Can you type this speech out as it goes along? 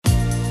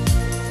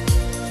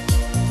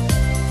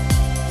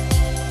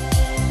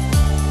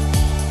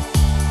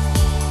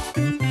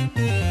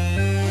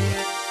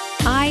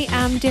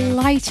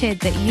delighted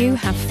that you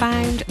have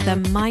found the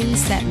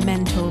Mindset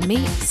Mentor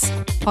Meets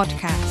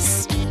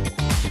podcast.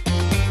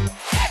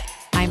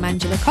 I'm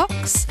Angela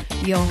Cox,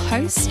 your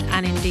host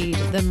and indeed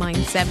the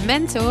Mindset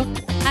Mentor,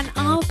 and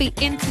I'll be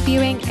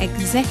interviewing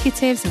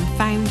executives and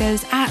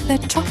founders at the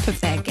top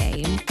of their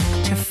game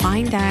to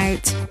find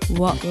out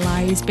what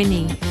lies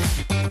beneath.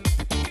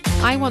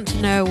 I want to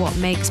know what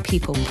makes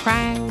people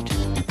proud,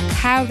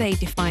 how they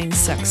define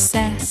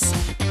success,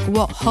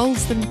 what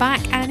holds them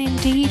back, and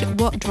indeed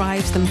what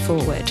drives them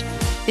forward.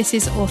 This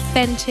is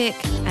authentic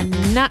and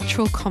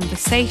natural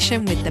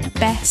conversation with the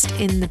best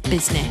in the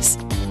business.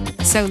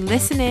 So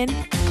listen in,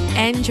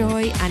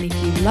 enjoy, and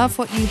if you love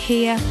what you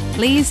hear,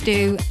 please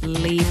do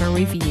leave a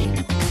review.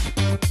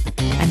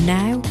 And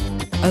now,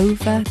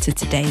 over to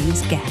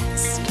today's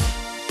guest.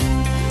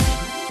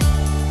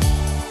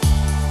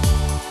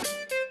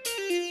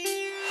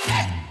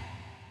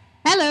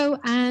 Hello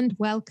and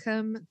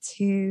welcome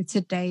to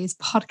today's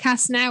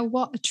podcast. Now,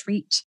 what a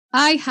treat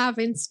I have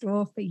in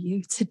store for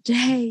you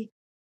today.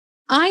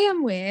 I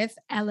am with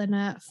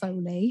Eleanor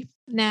Foley.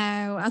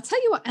 Now, I'll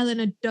tell you what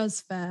Eleanor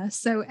does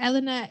first. So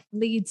Eleanor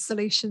leads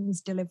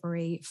solutions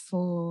delivery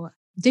for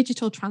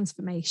digital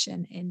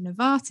transformation in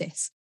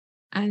Novartis.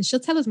 And she'll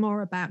tell us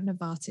more about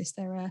Novartis.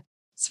 They're a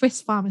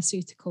Swiss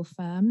pharmaceutical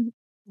firm,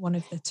 one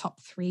of the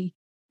top 3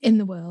 in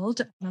the world.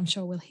 And I'm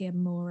sure we'll hear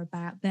more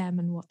about them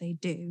and what they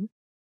do.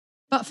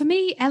 But for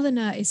me,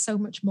 Eleanor is so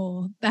much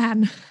more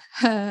than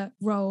her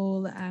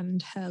role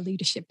and her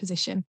leadership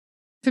position.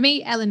 For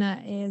me,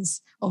 Eleanor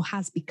is or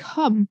has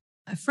become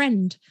a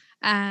friend,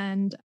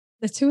 and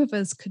the two of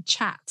us could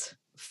chat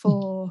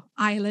for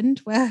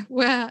Ireland, where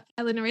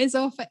Eleanor is,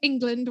 or for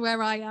England,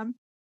 where I am.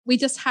 We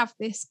just have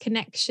this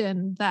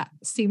connection that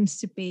seems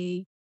to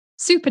be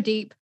super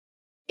deep,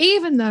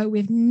 even though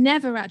we've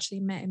never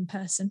actually met in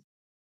person.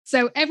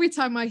 So every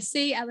time I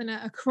see Eleanor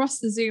across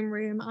the Zoom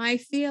room, I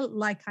feel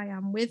like I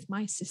am with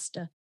my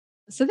sister.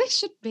 So this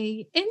should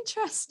be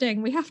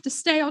interesting. We have to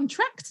stay on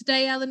track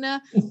today, Eleanor,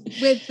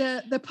 with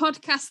the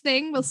podcast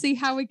thing. We'll see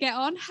how we get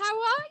on. How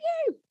are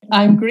you?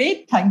 I'm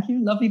great. Thank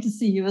you. Lovely to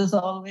see you as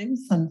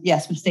always. And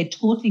yes, we'll stay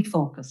totally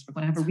focused. We're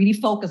going to have a really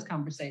focused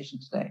conversation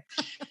today.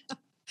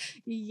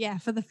 Yeah,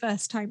 for the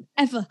first time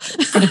ever.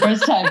 For the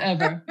first time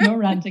ever. No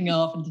ranting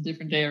off into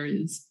different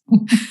areas.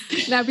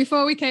 Now,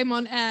 before we came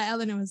on air,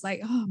 Eleanor was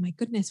like, oh my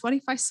goodness, what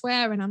if I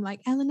swear? And I'm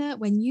like, Eleanor,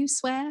 when you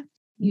swear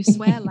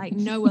like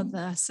no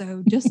other.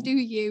 So just do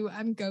you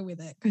and go with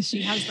it, because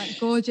she has that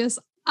gorgeous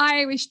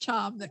Irish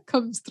charm that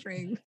comes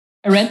through.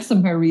 I read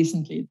somewhere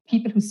recently,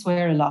 people who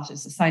swear a lot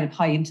is a sign of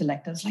high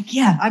intellect. I was like,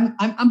 yeah,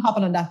 I'm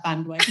hopping on that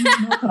bandwagon.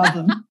 No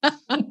problem.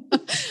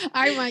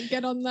 I might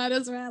get on that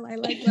as well. I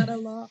like that a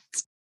lot.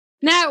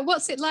 Now,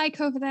 what's it like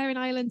over there in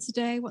Ireland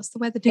today? What's the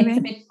weather doing? It's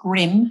a bit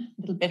grim,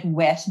 a little bit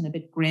wet and a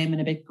bit grim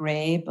and a bit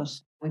grey, but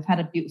we've had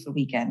a beautiful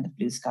weekend of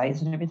blue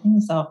skies and everything.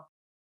 So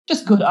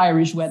just good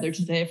Irish weather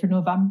today for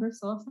November.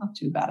 So it's not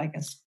too bad, I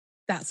guess.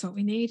 That's what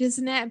we need,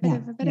 isn't it?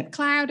 A bit of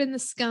cloud in the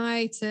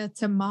sky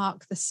to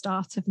mark the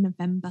start of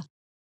November.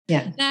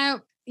 Yeah.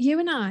 Now,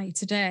 you and I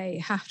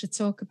today have to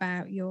talk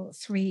about your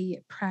 3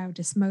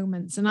 proudest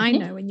moments. And I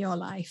know in your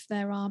life,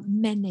 there are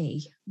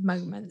many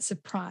moments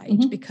of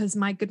pride because,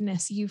 my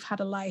goodness, you've had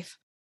a life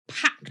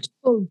packed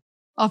full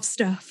of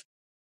stuff.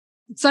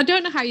 So I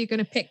don't know how you're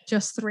going to pick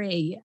just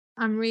 3.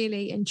 I'm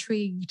really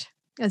intrigued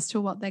as to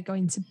what they're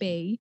going to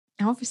be.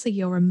 Now, obviously,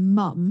 you're a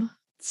mum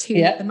to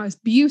the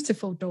most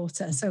beautiful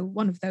daughter. So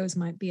one of those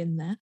might be in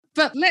there.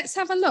 But let's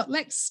have a look.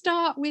 Let's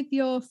start with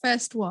your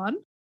first one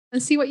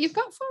and see what you've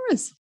got for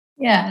us.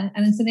 Yeah,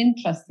 and it's an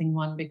interesting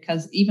one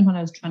because even when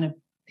I was trying to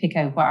pick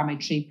out what are my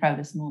 3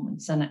 proudest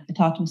moments, and I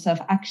thought to myself,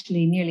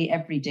 actually, nearly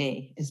every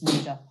day is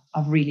made up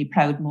of really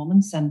proud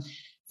moments. And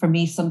for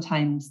me,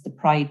 sometimes the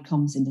pride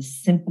comes in the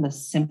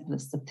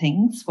simplest of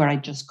things where I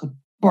just could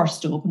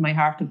burst open. My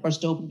heart could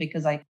burst open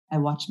because I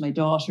watched my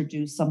daughter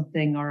do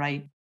something, or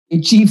I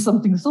achieve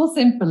something so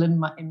simple in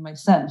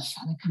myself.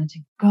 And I kind of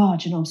think,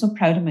 God, I'm so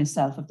proud of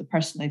myself, of the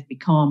person I've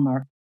become,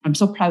 or I'm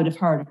so proud of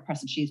her, the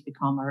person she's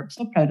become, or I'm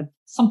so proud of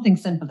something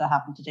simple that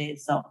happened today.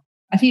 So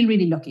I feel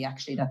really lucky,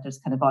 actually, that there's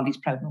kind of all these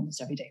proud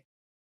moments every day.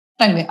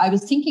 But anyway, I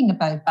was thinking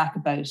about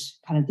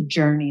kind of the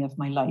journey of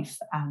my life,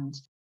 and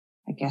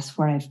I guess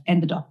where I've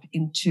ended up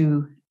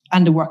into,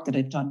 and the work that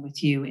I've done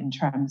with you in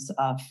terms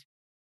of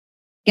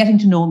getting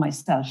to know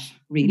myself,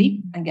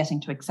 really, and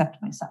getting to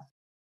accept myself.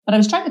 But I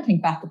was trying to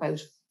think back about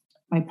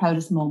my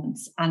proudest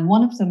moments. And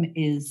one of them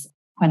is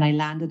when I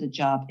landed a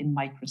job in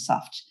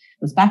Microsoft.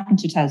 It was back in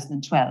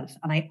 2012.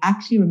 And I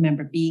actually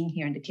remember being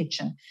here in the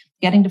kitchen,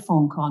 getting the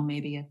phone call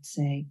maybe at,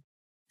 say,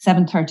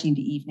 7:30 in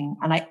the evening.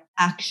 And I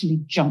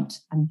actually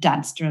jumped and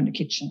danced around the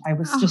kitchen. I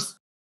was just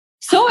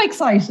so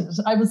excited.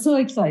 I was so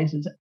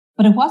excited.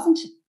 But it wasn't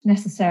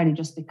necessarily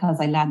just because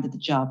I landed the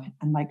job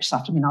in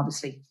Microsoft. I mean,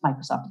 obviously,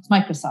 Microsoft, it's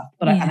Microsoft.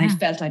 But and I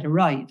felt I'd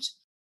arrived.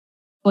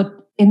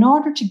 But in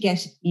order to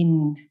get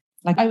in,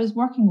 like I was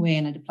working away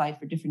and I'd applied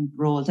for different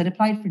roles. I'd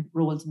applied for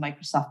roles in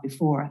Microsoft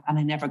before and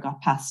I never got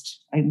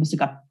past. I must have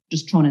got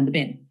just thrown in the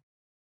bin.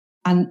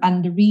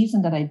 And the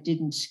reason that I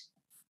didn't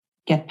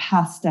get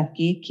past that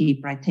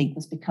gatekeeper, I think,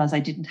 was because I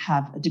didn't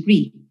have a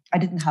degree. I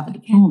didn't have a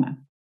diploma.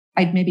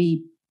 I'd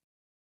maybe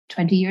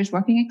 20 years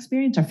working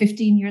experience or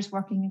 15 years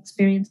working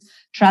experience,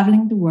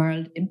 traveling the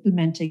world,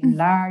 implementing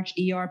large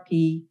ERP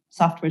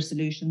software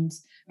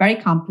solutions, very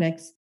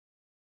complex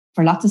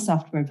for lots of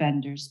software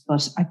vendors,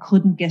 but I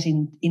couldn't get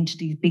into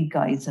these big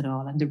guys at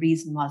all. And the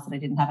reason was that I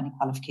didn't have any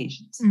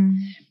qualifications.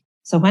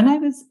 So when I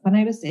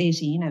was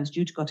 18, I was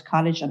due to go to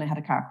college and I had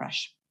a car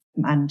crash.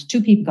 And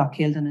 2 people got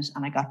killed in it,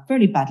 and I got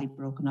fairly badly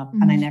broken up,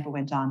 and I never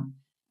went on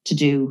to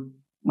do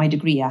my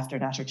degree after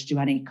that or to do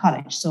any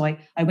college. So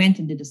I went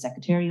and did a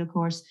secretarial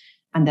course,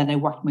 and then I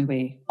worked my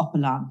way up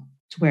along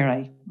to where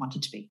I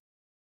wanted to be.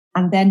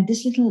 And then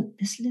this little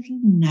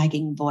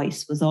nagging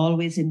voice was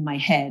always in my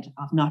head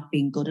of not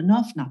being good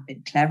enough, not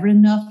being clever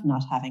enough,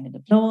 not having a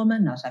diploma,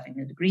 not having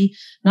a degree,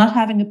 not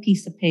having a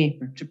piece of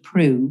paper to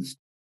prove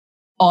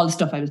all the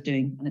stuff I was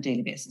doing on a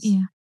daily basis.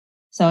 Yeah.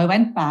 So I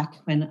went back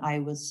when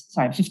I'm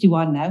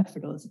 51 now, for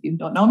those of you who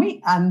don't know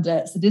me. And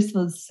so this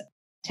was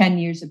 11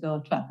 years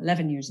ago,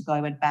 I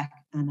went back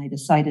and I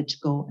decided to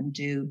go and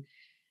do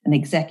an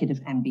executive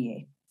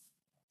MBA.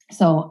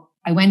 So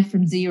I went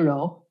from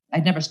zero.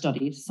 I'd never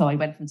studied. So I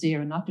went from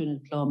zero, not doing a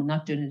diploma,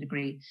 not doing a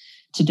degree,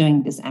 to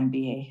doing this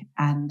MBA.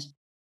 And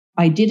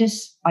I did it,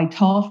 I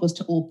thought, was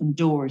to open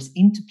doors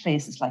into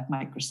places like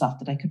Microsoft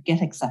that I could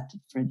get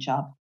accepted for a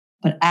job.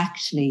 But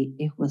actually,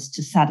 it was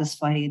to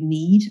satisfy a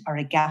need or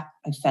a gap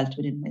I felt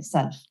within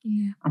myself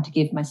and to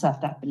give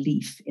myself that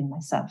belief in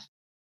myself.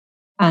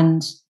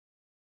 And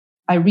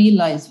I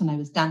realized when I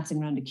was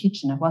dancing around the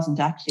kitchen, it wasn't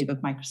actually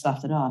about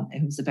Microsoft at all.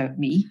 It was about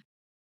me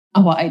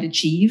and what I'd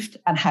achieved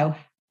and how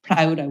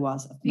proud I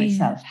was of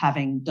myself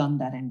having done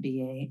that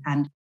MBA.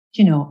 And,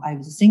 I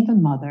was a single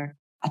mother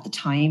at the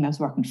time. I was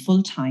working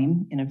full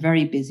time in a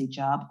very busy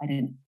job.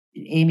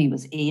 Amy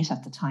was 8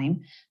 at the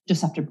time,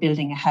 just after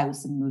building a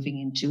house and moving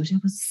into it.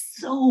 It was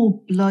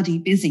so bloody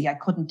busy. I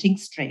couldn't think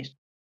straight.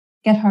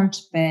 Get her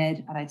to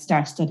bed and I'd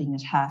start studying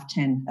at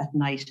 10:30 at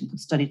night and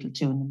could study till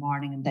 2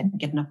 a.m. and then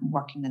getting up and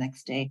working the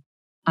next day.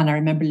 And I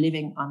remember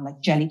living on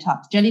like jelly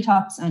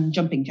tops and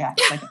jumping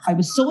jacks. Like I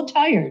was so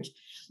tired.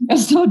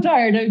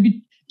 I'd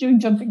be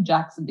doing jumping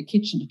jacks in the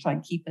kitchen to try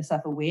and keep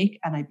myself awake.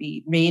 And I'd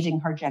be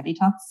raiding her jelly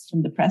tots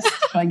from the press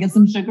to try and get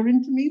some sugar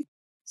into me.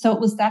 So it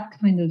was that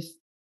kind of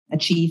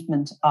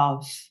achievement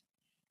of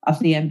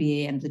the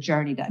MBA and the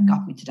journey that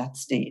got me to that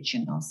stage,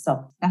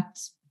 So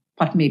that's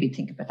what made me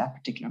think about that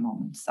particular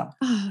moment. So,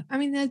 I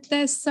mean,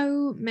 there's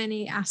so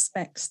many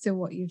aspects to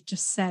what you've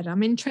just said.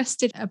 I'm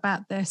interested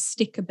about the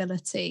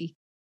stickability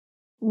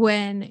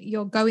when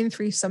you're going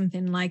through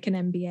something like an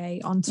MBA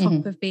on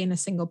top of being a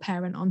single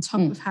parent, on top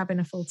of having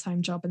a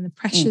full-time job and the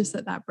pressures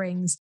that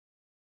brings.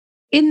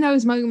 In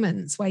those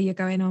moments where you're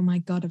going, oh my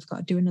God, I've got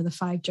to do another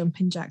 5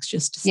 jumping jacks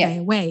just to stay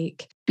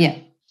awake. Yeah.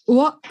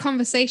 What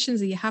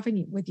conversations are you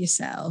having with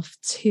yourself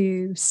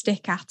to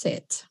stick at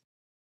it?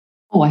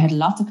 Oh, I had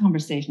lots of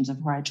conversations of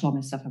where I told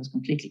myself I was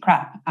completely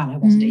crap and I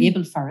wasn't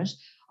able for it.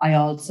 I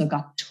also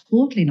got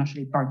totally and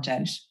utterly burnt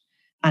out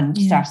and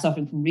started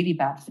suffering from really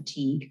bad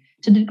fatigue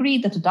to the degree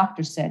that the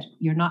doctor said,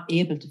 you're not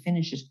able to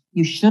finish it.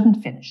 You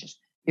shouldn't finish it.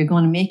 You're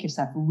going to make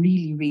yourself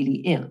really,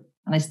 really ill.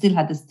 And I still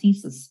had this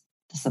thesis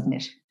to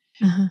submit.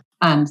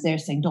 And they're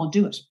saying, don't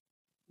do it.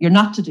 You're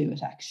not to do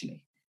it,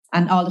 actually.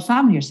 And all the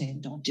family are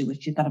saying, don't do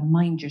it. You've got to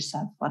mind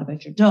yourself. What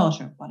about your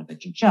daughter? What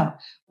about your job?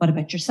 What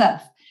about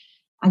yourself?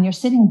 And you're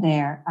sitting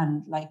there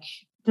and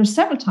there's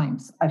several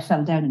times I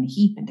fell down in a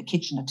heap in the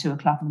kitchen at 2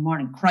 o'clock in the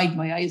morning, cried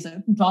my eyes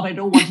out and thought, I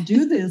don't want to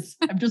do this.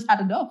 I've just had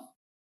enough.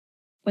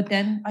 But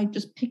then I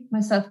just picked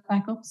myself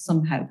back up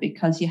somehow,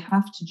 because you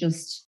have to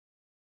just,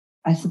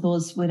 I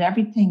suppose, with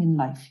everything in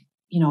life,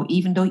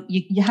 even though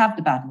you have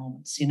the bad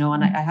moments,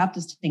 and I have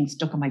this thing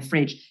stuck in my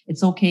fridge.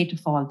 It's okay to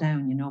fall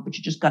down, but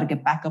you just got to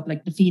get back up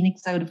like the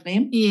phoenix out of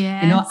flame,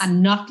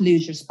 and not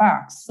lose your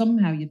sparks.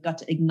 Somehow you've got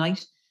to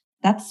ignite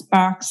that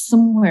spark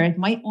somewhere. It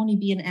might only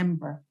be an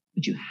ember,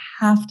 but you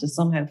have to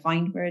somehow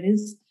find where it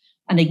is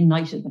and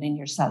ignite it within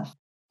yourself.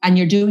 And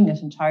you're doing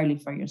it entirely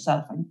for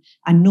yourself,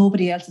 and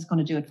nobody else is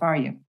going to do it for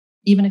you.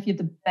 Even if you have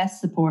the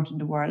best support in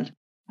the world,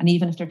 and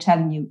even if they're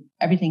telling you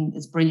everything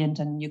is brilliant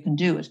and you can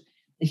do it,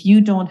 if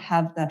you don't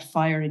have that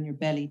fire in your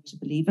belly to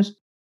believe it,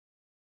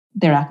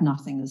 they're at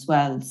nothing as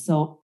well.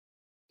 So,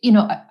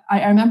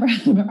 I remember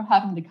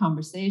having the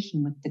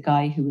conversation with the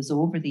guy who was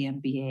over the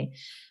MBA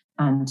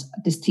and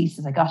this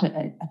thesis. I got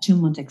a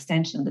 2-month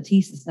extension on the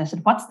thesis. And I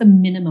said, what's the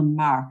minimum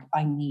mark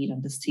I need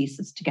on this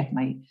thesis to get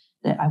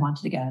I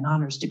wanted to get an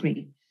honours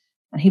degree.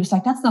 And he was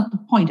like, that's not the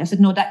point. I said,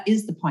 no, that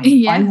is the point.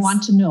 Yes. I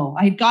want to know.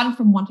 I had gone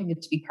from wanting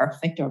it to be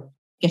perfect or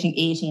getting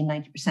 80 and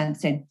 90%,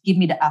 saying, give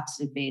me the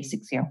absolute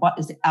basics here. What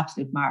is the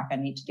absolute mark I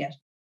need to get?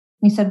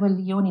 And he said, well,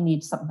 you only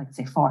need something like,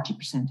 say,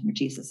 40% in your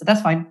thesis. So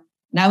that's fine.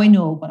 Now I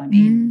know what I'm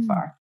aiming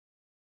for.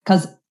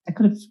 Because I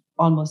could have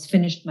almost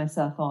finished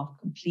myself off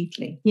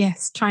completely.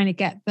 Yes, trying to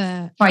get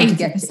to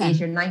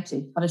 80 or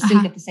 90, but I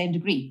still get the same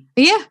degree.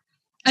 Yeah.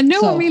 And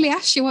no one really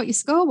asked you what your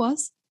score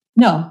was.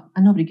 No,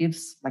 and nobody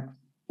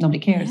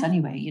cares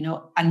anyway,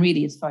 and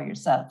really it's for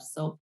yourself.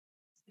 So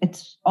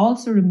it's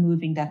also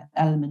removing that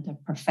element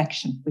of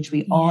perfection, which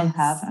we all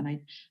have. And I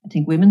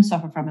think women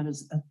suffer from it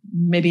as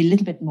maybe a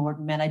little bit more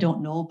than men. I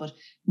don't know, but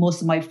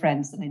most of my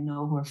friends that I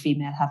know who are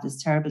female have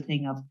this terrible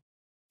thing of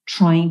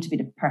trying to be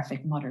the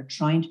perfect mother,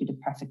 trying to be the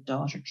perfect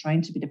daughter,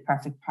 trying to be the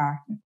perfect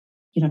partner,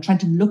 trying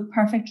to look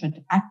perfect, trying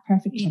to act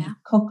perfect, trying to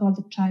cook all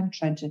the time,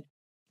 trying to,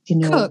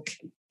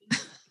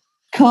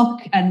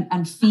 cook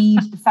and feed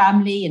the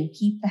family and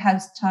keep the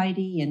house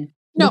tidy and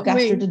look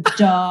after the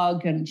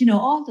dog and,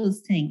 all those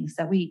things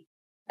that we,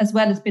 as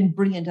well as being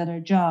brilliant at our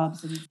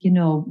jobs and,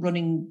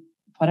 running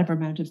whatever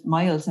amount of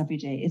miles every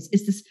day. It's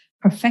this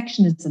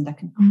perfectionism that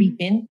can creep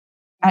in,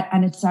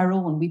 and it's our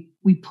own.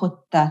 We put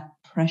that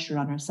pressure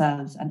on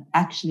ourselves. And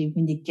actually,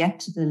 when you get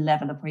to the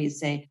level of where you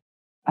say,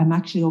 I'm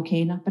actually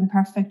okay not being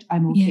perfect.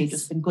 I'm okay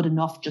just being good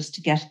enough just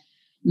to get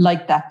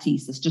like that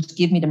thesis. Just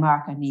give me the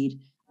mark I need.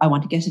 I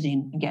want to get it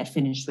in and get it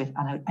finished with.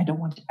 And I don't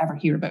want to ever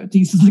hear about a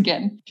thesis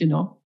again,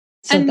 So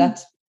and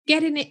that's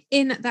getting it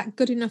in at that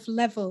good enough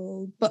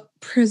level, but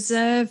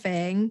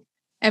preserving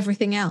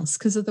everything else,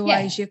 because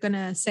otherwise you're going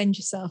to send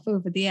yourself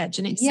over the edge.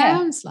 And it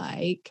sounds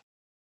like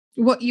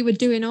what you were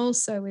doing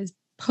also is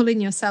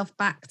pulling yourself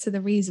back to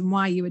the reason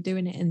why you were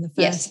doing it in the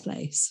first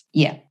place.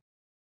 Yeah.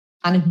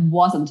 And it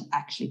wasn't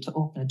actually to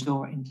open a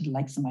door into the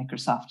likes of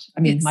Microsoft.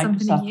 I mean,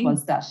 Microsoft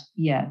was that.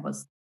 Yeah, it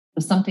was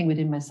something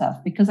within myself,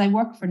 because I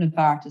work for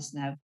Novartis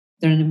now.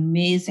 They're an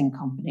amazing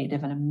company. They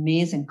have an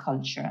amazing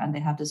culture, and they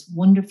have this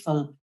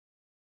wonderful,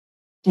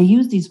 they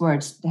use these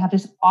words, they have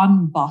this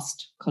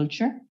unbossed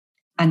culture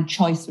and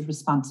choice with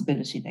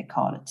responsibility, they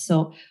call it.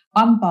 So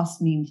unbossed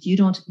means you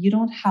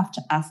don't have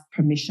to ask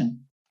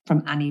permission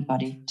from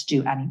anybody to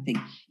do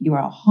anything. You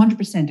are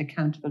 100%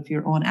 accountable for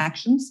your own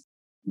actions.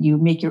 You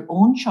make your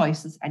own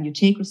choices and you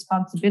take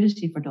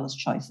responsibility for those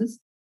choices.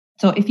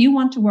 So if you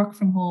want to work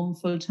from home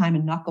full time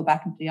and not go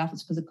back into the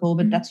office because of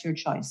COVID, that's your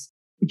choice.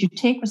 But you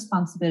take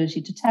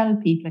responsibility to tell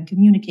people and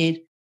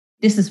communicate,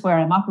 this is where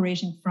I'm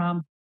operating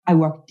from. I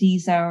work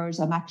these hours.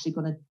 I'm actually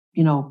going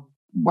to,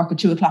 work at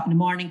 2:00 in the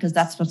morning because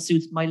that's what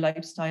suits my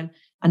lifestyle.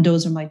 And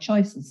those are my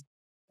choices.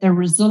 They're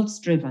results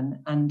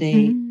driven, and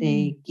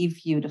they give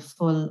you the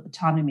full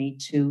autonomy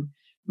to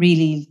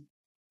really,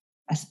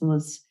 I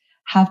suppose,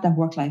 have that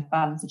work-life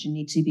balance that you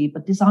need to be.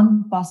 But this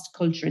unbossed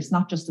culture, it's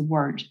not just a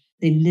word.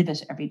 They live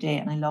it every day,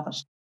 and I love it.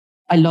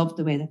 I love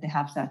the way that they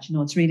have that.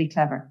 It's really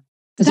clever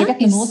because they're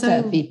getting the most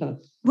out of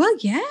people. Well,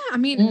 yeah. I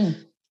mean,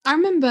 I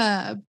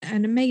remember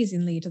an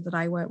amazing leader that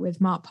I worked with,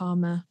 Mark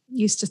Palmer,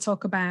 used to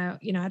talk about,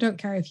 I don't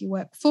care if you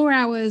work 4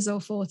 hours or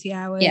 40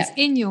 hours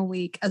in your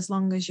week, as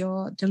long as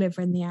you're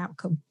delivering the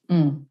outcome.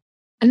 And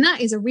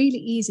that is a really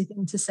easy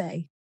thing to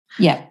say.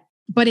 Yeah.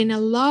 But in a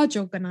large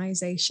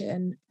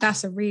organization,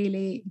 that's a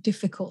really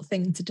difficult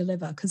thing to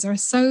deliver, because there are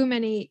so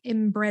many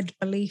inbred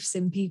beliefs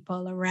in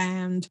people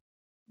around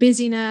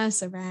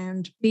busyness,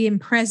 around being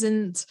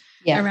present,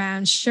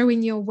 around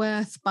showing your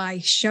worth by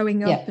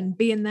showing up and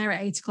being there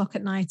at 8:00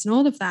 at night and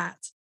all of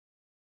that.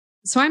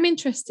 So I'm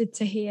interested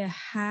to hear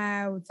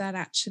how that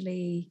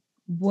actually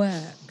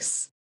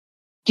works.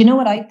 Do you know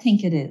what I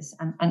think it is?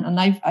 And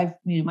I've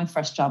my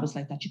first job was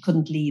like that. You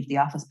couldn't leave the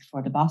office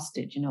before the boss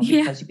did,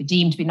 because you'd be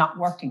deemed to be not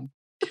working.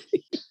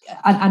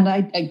 And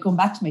I going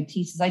back to my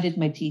thesis, I did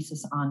my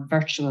thesis on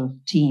virtual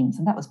teams,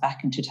 and that was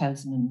back in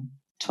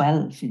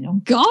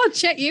 2012. God,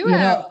 check you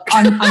out.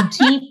 on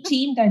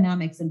team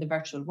dynamics in the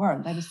virtual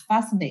world. I was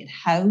fascinated.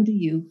 How do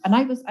you? And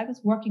I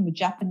was working with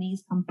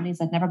Japanese companies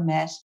I'd never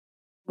met,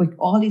 with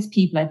all these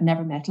people I'd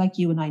never met, like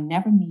you and I,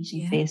 never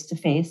meeting face to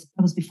face.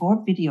 It was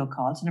before video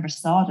calls. I never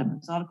saw them.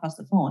 It was all across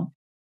the phone.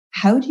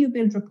 How do you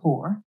build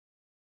rapport?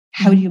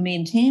 How do you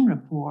maintain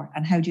rapport?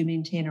 And how do you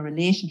maintain a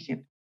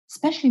relationship?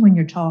 Especially when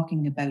you're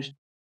talking about,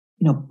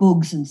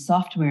 bugs and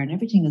software, and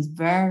everything is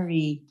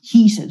very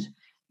heated,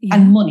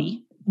 and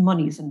money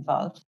is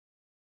involved.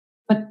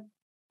 But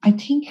I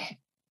think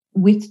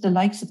with the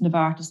likes of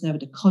Novartis now,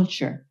 with the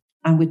culture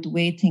and with the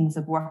way things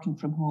are working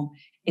from home,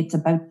 it's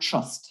about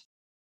trust.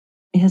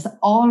 It has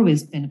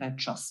always been about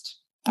trust,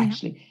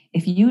 actually.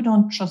 If you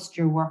don't trust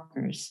your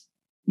workers,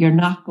 you're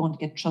not going to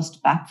get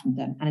trust back from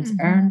them. And it's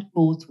earned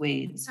both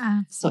ways.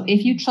 Absolutely. So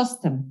if you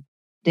trust them,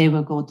 they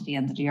will go to the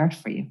end of the earth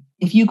for you.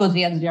 If you go to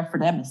the end of the earth for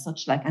them, as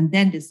such, and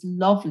then this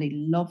lovely,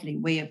 lovely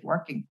way of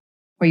working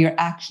where you're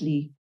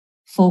actually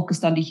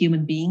focused on the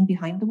human being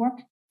behind the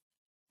work.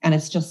 And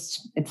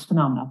it's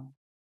phenomenal.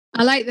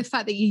 I like the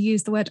fact that you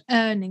use the word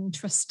earning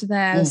trust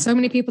there. So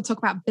many people talk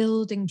about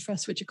building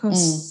trust, which of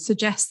course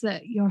suggests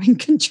that you're in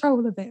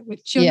control of it,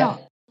 which you're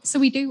not. So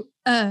we do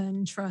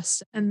earn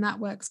trust, and that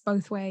works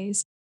both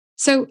ways.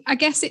 So I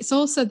guess it's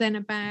also then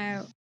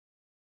about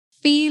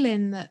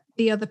feeling that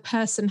the other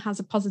person has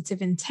a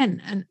positive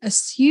intent and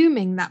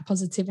assuming that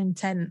positive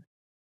intent.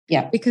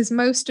 Yeah. Because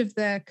most of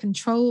the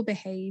control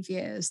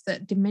behaviors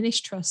that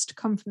diminish trust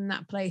come from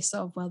that place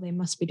of, well, they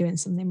must be doing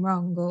something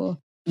wrong, or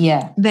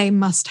they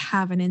must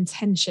have an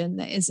intention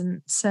that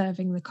isn't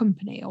serving the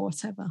company or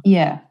whatever.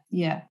 Yeah.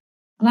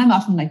 And I'm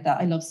often like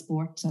that. I love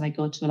sports and I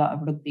go to a lot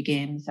of rugby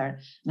games and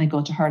I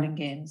go to hurling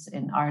games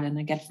in Ireland.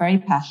 I get very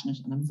passionate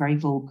and I'm very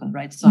vocal,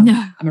 right? So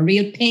I'm a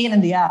real pain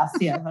in the ass.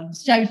 Yeah, I'm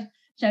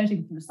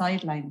shouting from the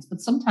sidelines. But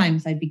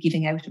sometimes I'd be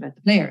giving out about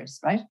the players,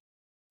 right?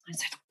 I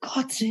said, for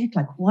God's sake,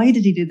 like, why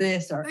did he do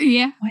this? Or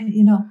why,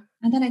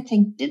 and then I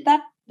think, did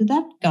that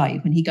guy,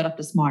 when he got up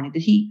this morning,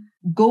 did he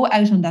go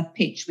out on that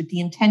pitch with the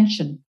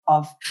intention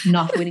of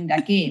not winning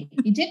that game?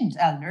 He didn't,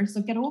 Eleanor,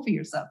 so get over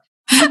yourself.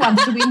 He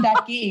wants to win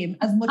that game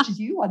as much as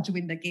you want to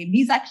win that game.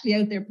 He's actually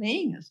out there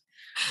playing it,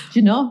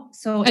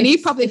 So, and he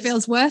probably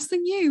feels worse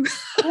than you.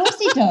 Of course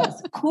he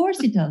does. Of course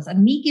he does.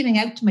 And me giving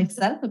out to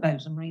myself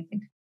about him, I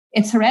think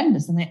it's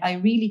horrendous. And I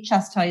really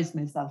chastise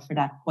myself for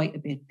that quite a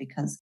bit,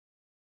 because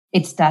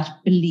it's that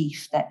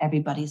belief that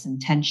everybody's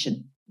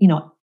intention,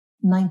 90%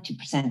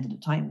 of the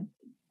time,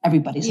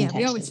 everybody's intention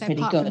we always is say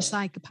pretty apart good. From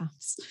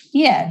psychopaths.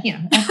 Yeah,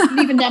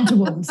 leaving them to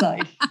one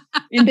side.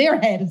 In their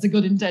head, it's a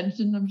good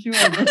intention, I'm sure.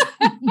 But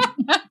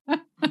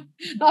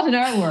not in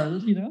our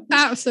world,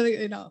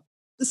 Absolutely not.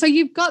 So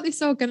you've got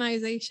this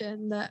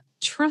organisation that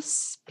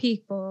trusts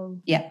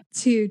people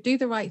to do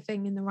the right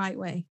thing in the right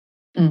way.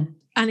 Mm.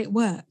 And it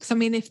works. I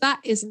mean, if that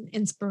isn't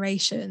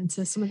inspiration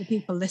to some of the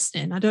people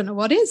listening, I don't know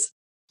what is.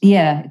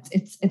 Yeah,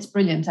 it's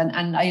brilliant.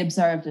 And I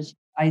observed it.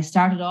 I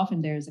started off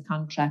in there as a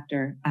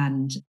contractor,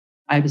 and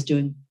I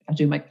do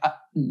my,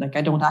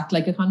 I don't act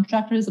like a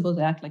contractor. I suppose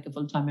I act like a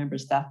full-time member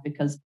of staff,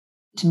 because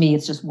to me,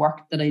 it's just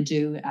work that I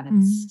do,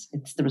 and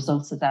it's the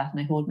results of that.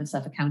 And I hold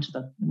myself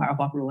accountable no matter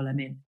what role I'm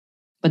in.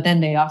 But then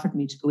they offered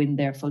me to go in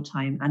there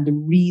full-time. And the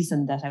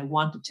reason that I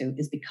wanted to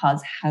is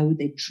because how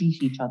they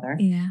treat each other,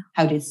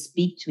 how they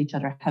speak to each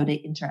other, how they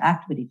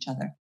interact with each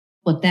other.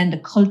 But then the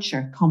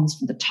culture comes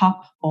from the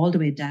top all the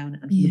way down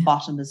and from the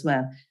bottom as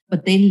well.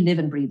 But they live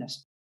and breathe it.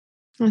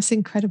 That's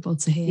incredible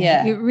to hear.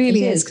 Yeah, it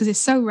really is, because it's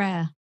so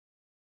rare.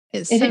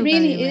 It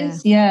really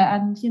is, yeah.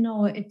 And,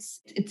 it's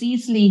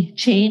easily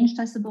changed,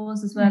 I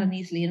suppose, as well, and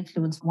easily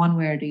influenced one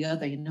way or the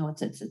other.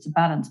 It's a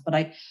balance.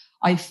 But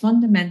I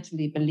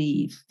fundamentally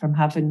believe, from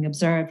having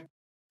observed,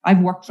 I've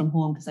worked from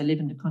home because I live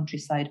in the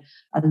countryside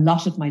a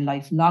lot of my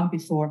life, long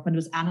before when it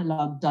was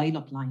analog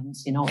dial-up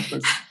lines, it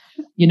was,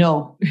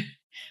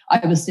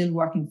 I was still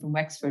working from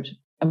Wexford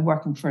and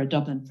working for a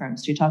Dublin firm.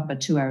 So you're talking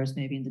about 2 hours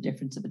maybe in the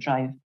difference of a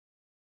drive.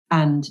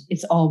 And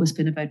it's always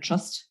been about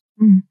trust.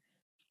 And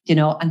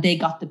they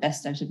got the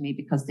best out of me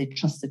because they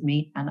trusted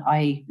me, and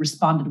I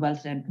responded well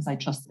to them because I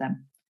trusted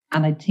them.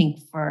 And I think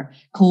for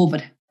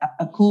COVID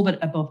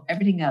above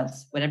everything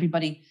else,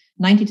 when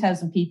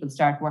 90,000 people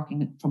start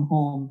working from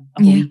home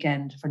on the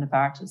weekend for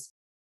Novartis,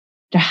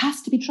 there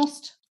has to be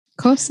trust.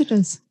 Of course it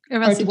does.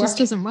 Or else it just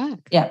doesn't work.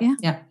 Yeah.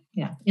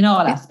 In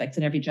all aspects,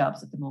 in every job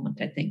at the moment,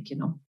 I think,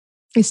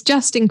 It's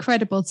just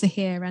incredible to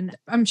hear. And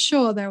I'm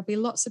sure there'll be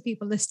lots of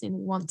people listening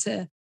who want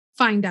to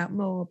find out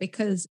more,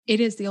 because it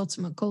is the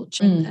ultimate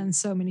culture and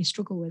so many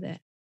struggle with it.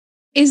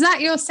 Is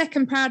that your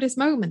second proudest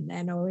moment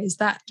then, or is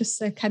that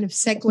just a kind of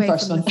segue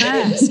from the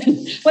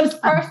first? Well, it's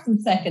first and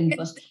second,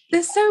 but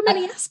there's so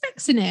many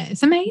aspects in it.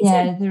 It's amazing.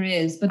 Yeah, there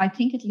is. But I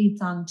think it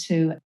leads on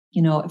to,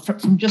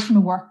 from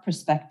a work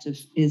perspective,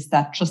 is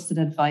that trusted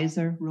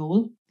advisor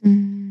role.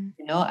 And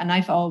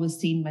I've always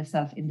seen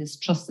myself in this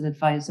trusted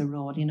advisor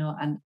role,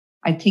 and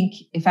I think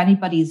if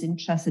anybody is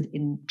interested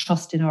in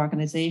trust in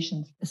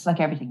organizations, it's like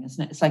everything,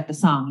 isn't it? It's like the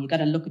song. You got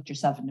to look at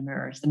yourself in the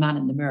mirror. It's the man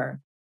in the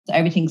mirror. So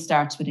everything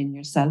starts within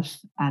yourself.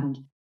 And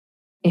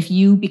if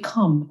you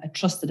become a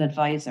trusted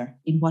advisor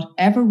in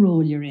whatever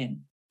role you're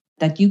in,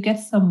 that you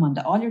get someone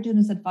that all you're doing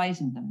is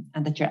advising them,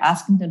 and that you're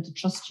asking them to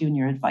trust you in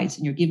your advice,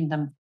 and you're giving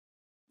them,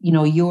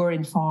 you're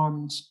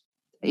informed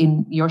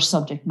in your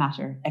subject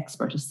matter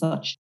expert as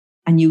such.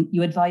 And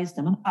you advise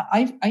them. And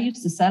I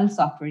used to sell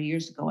software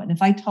years ago. And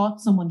if I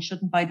thought someone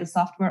shouldn't buy the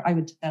software, I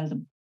would tell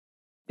them.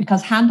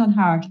 Because hand on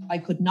heart, I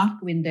could not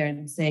go in there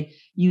and say,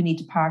 you need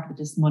to part with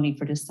this money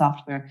for this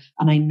software,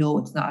 and I know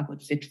it's not a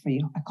good fit for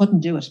you. I couldn't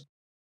do it.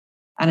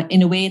 And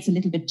in a way, it's a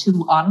little bit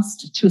too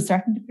honest to a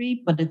certain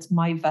degree, but it's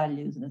my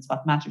values and it's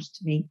what matters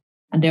to me.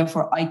 And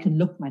therefore, I can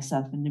look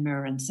myself in the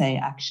mirror and say,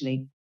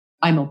 actually,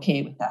 I'm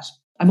okay with that.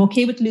 I'm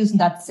okay with losing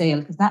that sale,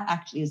 because that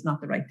actually is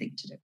not the right thing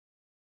to do.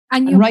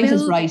 And right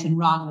is right and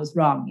wrong is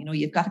wrong.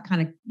 You've got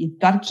to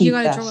keep that. You've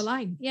got to draw a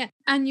line. Yeah.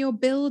 And you're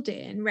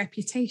building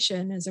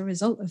reputation as a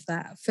result of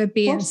that, for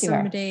being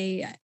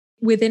somebody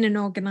within an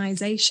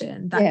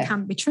organization that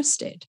can be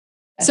trusted.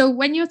 Yeah. So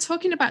when you're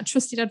talking about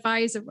trusted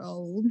advisor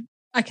role,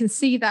 I can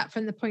see that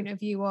from the point of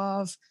view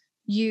of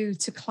you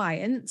to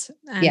client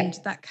and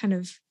that kind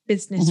of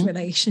business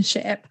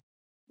relationship.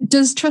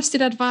 Does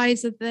trusted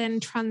advisor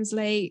then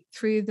translate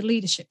through the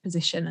leadership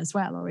position as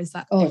well? Or is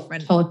that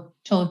different?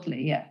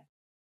 Totally. Yeah.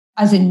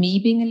 As in me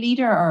being a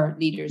leader, or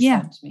leaders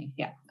sent to me?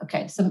 Yeah.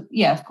 Okay. So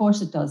of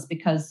course it does,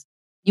 because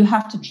you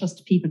have to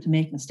trust people to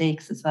make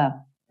mistakes as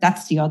well.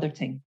 That's the other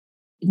thing.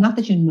 It's not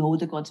that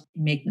they're going to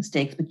make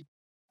mistakes, but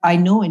I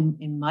know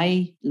in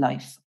my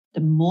life, the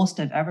most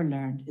I've ever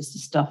learned is the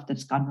stuff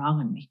that's gone wrong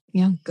in me.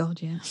 Yeah.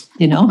 God, yeah.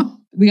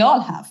 We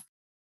all have.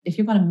 If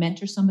you're going to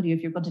mentor somebody,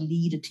 if you're going to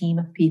lead a team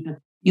of people,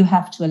 You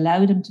have to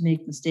allow them to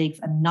make mistakes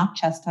and not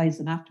chastise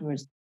them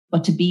afterwards,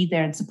 but to be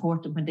there and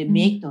support them when they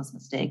make those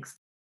mistakes,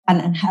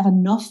 and have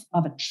enough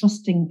of a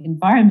trusting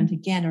environment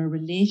again, or a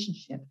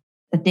relationship,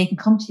 that they can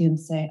come to you and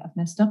say, I've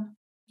messed up.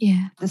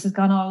 Yeah. This has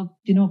gone all,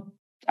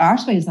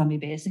 arseways on me,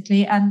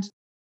 basically. And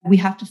we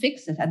have to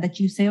fix it. And that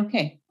you say,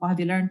 okay, what have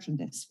you learned from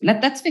this?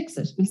 Let's fix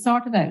it. We'll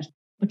sort it out.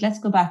 But let's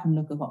go back and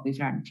look at what we've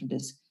learned from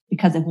this,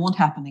 because it won't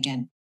happen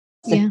again.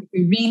 So if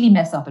we really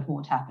mess up, it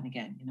won't happen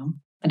again,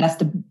 And that's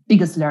the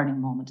biggest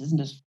learning moment, isn't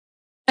it?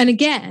 And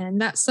again,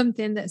 that's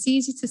something that's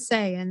easy to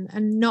say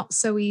and not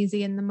so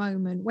easy in the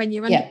moment when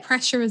you're under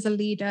pressure as a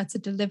leader to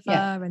deliver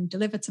and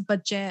deliver to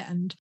budget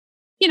and,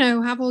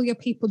 have all your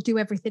people do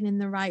everything in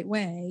the right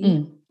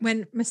way.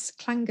 When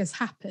misclangers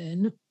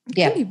happen, it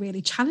can be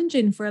really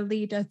challenging for a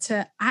leader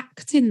to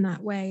act in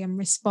that way and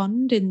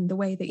respond in the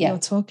way that you're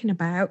talking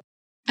about.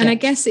 And I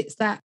guess it's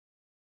that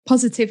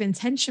positive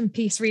intention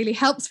piece really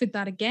helps with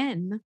that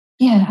again.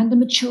 Yeah, and the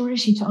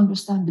maturity to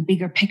understand the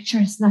bigger picture.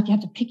 It's not, you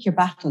have to pick your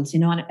battles,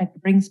 and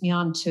it brings me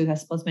on to, I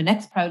suppose, my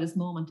next proudest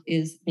moment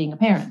is being a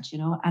parent,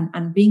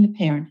 and being a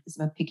parent is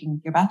about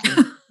picking your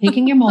battles,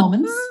 picking your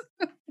moments.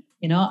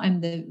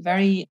 I'm the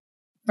very,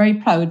 very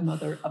proud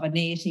mother of an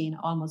 18,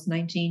 almost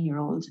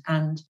 19-year-old,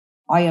 and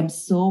I am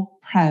so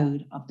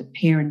proud of the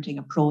parenting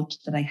approach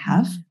that I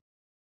have.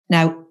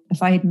 Now,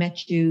 if I had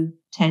met you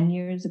 10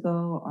 years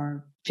ago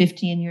or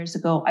 15 years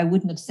ago, I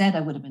wouldn't have said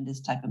I would have been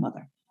this type of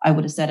mother. I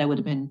would have said I would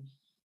have been,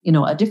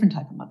 a different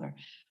type of mother.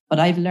 But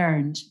I've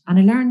learned, and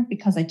I learned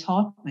because I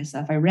taught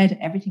myself. I read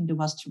everything there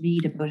was to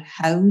read about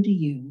how do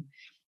you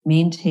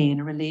maintain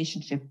a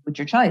relationship with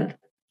your child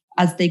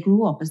as they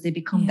grow up, as they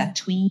become that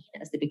tween,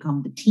 as they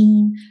become the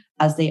teen,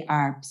 as they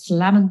are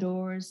slamming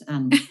doors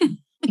and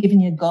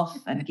giving you guff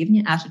and giving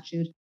you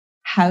attitude.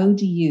 How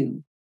do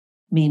you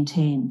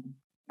maintain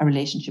a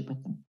relationship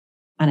with them?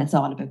 And it's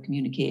all about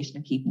communication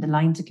and keeping the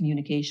lines of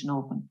communication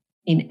open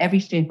in every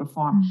shape or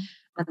form.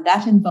 And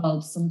that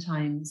involves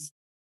sometimes,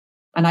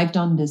 and I've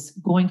done this,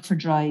 going for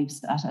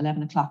drives at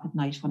 11 o'clock at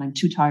night when I'm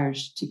too tired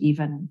to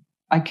even,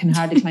 I can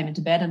hardly climb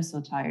into bed. I'm so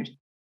tired.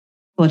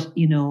 But,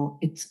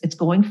 it's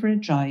going for a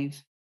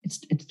drive. It's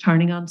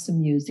turning on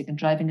some music and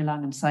driving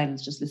along in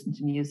silence, just listening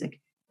to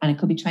music. And it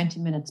could be 20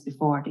 minutes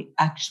before the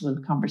actual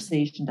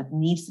conversation that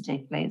needs to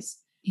take place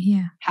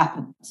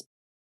happens.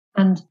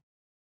 And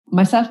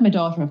myself and my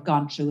daughter have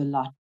gone through a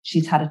lot.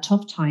 She's had a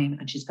tough time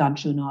and she's gone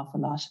through an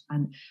awful lot.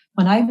 And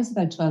when I was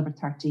about 12 or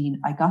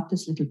 13, I got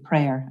this little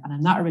prayer, and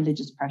I'm not a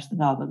religious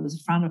person at all, but it was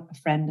a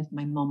friend of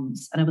my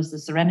mum's, and it was the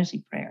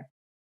serenity prayer.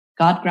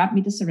 God grant me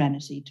the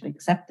serenity to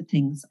accept the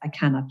things I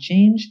cannot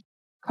change,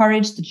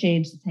 courage to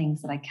change the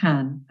things that I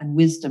can, and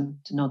wisdom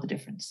to know the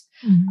difference.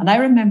 And I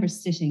remember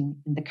sitting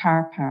in the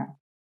car park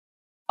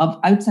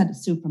outside the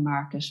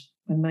supermarket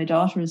when my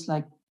daughter is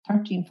like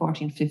 13,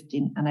 14,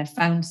 15, and I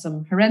found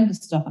some horrendous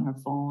stuff on her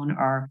phone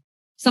or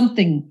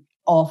something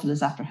awful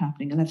is after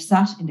happening. And I've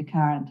sat in the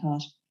car and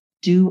thought,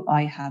 do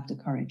I have the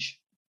courage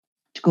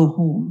to go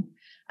home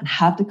and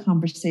have the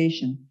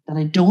conversation that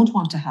I don't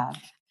want to have,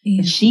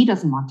 that she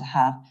doesn't want to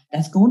have,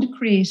 that's going to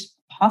create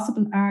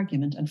possible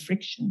argument and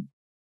friction?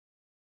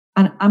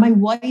 And am I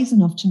wise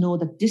enough to know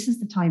that this is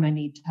the time I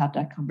need to have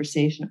that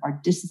conversation, or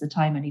this is the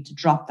time I need to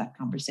drop that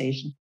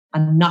conversation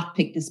and not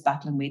pick this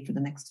battle and wait for the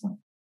next one?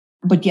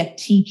 But yet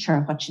teach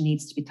her what she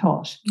needs to be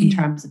taught in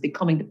terms of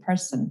becoming the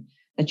person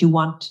that you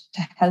want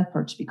to help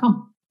her to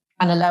become,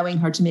 and allowing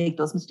her to make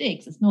those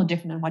mistakes. It's no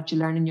different than what you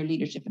learn in your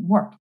leadership and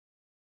work.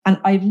 And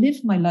I've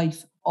lived my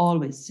life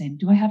always saying,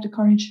 do I have the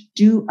courage?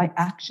 Do I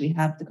actually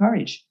have the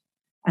courage?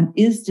 And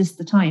is this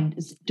the time?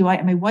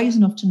 Am I wise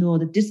enough to know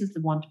that this is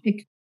the one to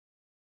pick?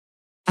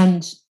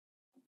 And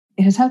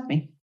it has helped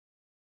me.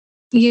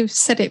 You've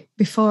said it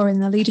before in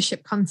the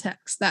leadership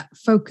context, that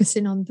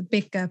focusing on the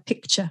bigger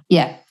picture.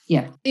 Yeah.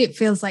 It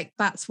feels like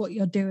that's what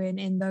you're doing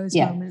in those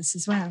moments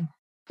as well.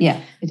 Yeah,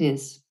 it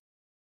is.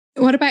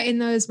 What about in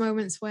those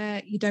moments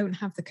where you don't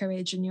have the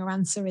courage and your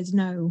answer is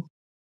no?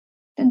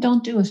 Then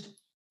don't do it.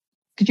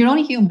 Because you're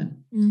only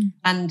human.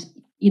 And,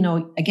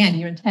 again,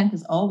 your intent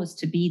is always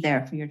to be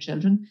there for your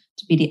children,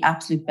 to be the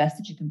absolute best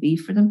that you can be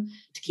for them,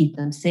 to keep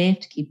them safe,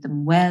 to keep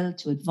them well,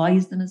 to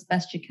advise them as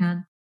best you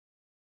can.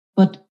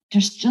 But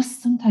there's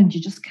just sometimes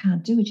you just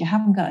can't do it. You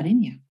haven't got it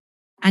in you.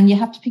 And you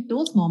have to pick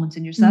those moments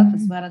in yourself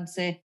as well and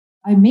say,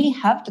 I may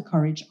have the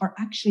courage, or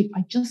actually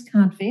I just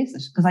can't face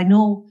it because I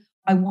know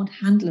I won't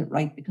handle it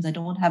right because I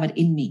don't have it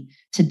in me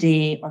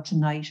today or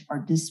tonight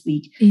or this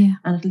week. And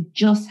it'll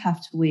just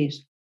have to wait.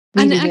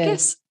 Really, and I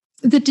guess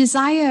the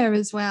desire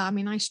as well. I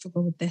mean, I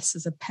struggle with this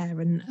as a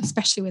parent,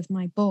 especially with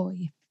my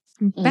boy.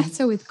 I'm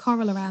better with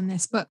Coral around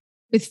this, but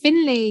with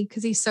Finley,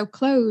 because he's so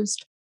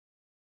closed,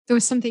 there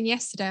was something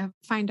yesterday I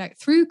found out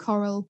through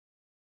Coral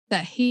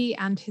that he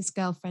and his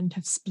girlfriend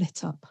have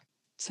split up.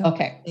 So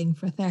thing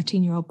for a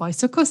 13-year-old boy.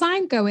 So of course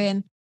I'm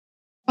going,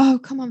 oh,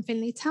 come on,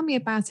 Finley, tell me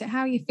about it. How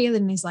are you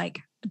feeling? And he's like,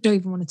 I don't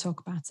even want to talk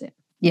about it.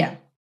 Yeah.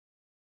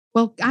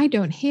 Well, I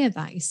don't hear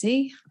that, you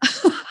see.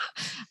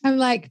 I'm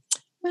like,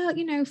 well,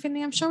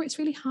 Finley, I'm sure it's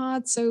really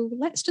hard. So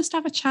let's just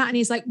have a chat. And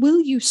he's like,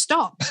 will you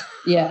stop?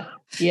 Yeah.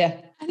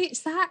 And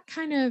it's that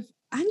kind of,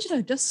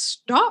 Angela, just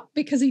stop,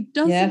 because he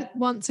doesn't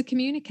want to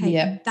communicate.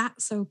 And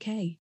that's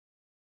okay.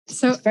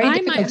 So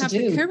I might have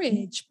the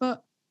courage,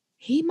 but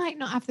he might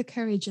not have the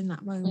courage in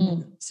that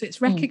moment. So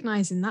it's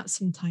recognizing that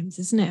sometimes,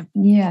 isn't it?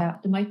 Yeah.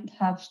 They mightn't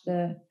have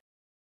the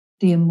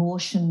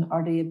emotion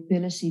or the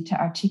ability to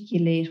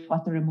articulate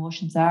what their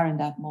emotions are in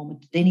that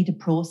moment. They need to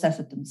process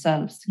it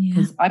themselves,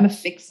 because I'm a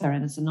fixer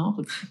and it's an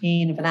awful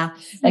pain of an app.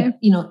 Like,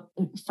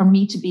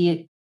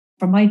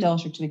 for my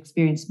daughter to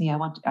experience me,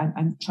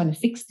 I'm trying to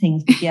fix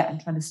things, but I'm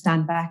trying to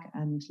stand back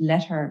and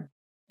let her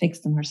fix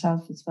them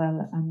herself as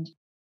well. And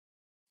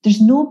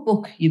there's no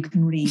book you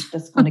can read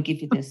that's going to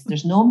give you this.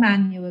 There's no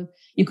manual.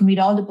 You can read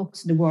all the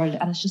books in the world,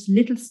 and it's just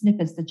little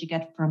snippets that you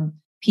get from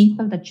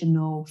people that you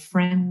know,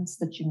 friends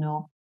that you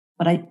know.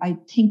 But I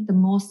think the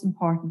most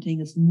important thing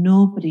is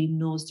nobody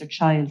knows their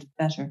child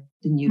better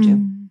than you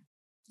do,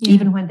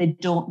 even when they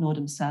don't know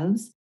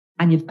themselves.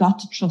 And you've got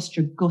to trust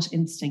your gut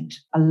instinct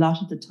a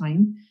lot of the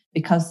time,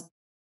 because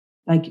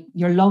like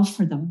your love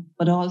for them,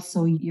 but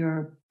also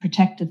your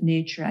protective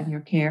nature and your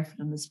care for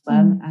them as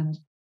well. And,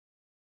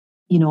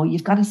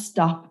 you've got to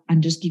stop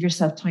and just give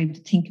yourself time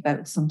to think about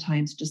it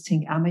sometimes. Just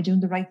think, am I doing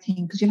the right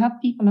thing? Because you'll have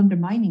people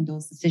undermining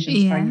those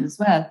decisions for you as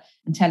well,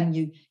 and telling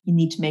you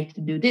need to make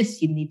them do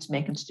this, you need to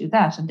make them to do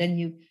that. And then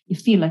you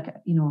feel like,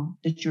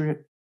 that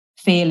you're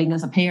failing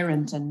as a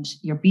parent and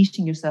you're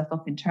beating yourself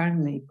up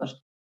internally. But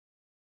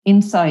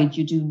inside,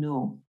 you do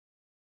know.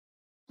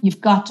 You've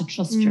got to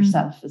trust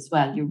yourself as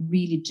well. You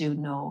really do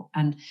know.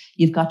 And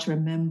you've got to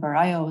remember,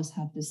 I always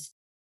have this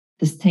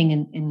thing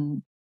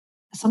in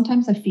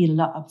sometimes I feel a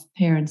lot of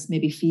parents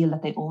maybe feel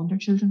that they own their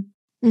children,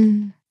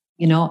 and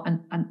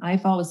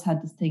I've always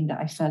had this thing that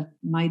I felt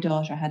my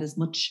daughter had as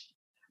much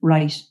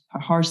right for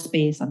her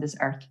space on this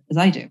earth as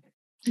I do.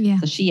 Yeah.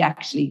 So she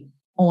actually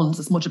owns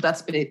as much of that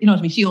space. You know what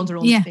I mean? She owns her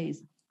own space.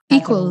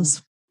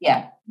 Equals.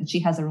 And she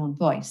has her own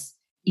voice,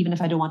 even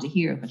if I don't want to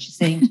hear what she's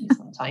saying to me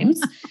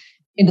sometimes,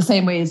 in the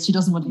same way as she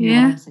doesn't want to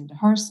hear what I'm saying to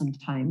her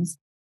sometimes.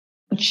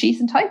 But she's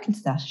entitled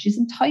to that. She's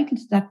entitled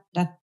to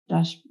that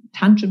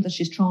tantrum that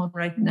she's throwing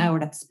right now, or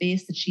that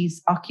space that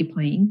she's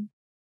occupying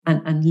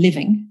and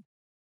living.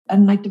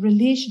 And like, the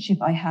relationship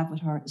I have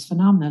with her is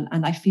phenomenal.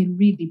 And I feel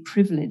really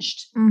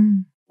privileged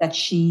that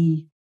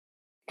she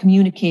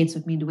communicates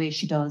with me in the way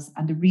she does.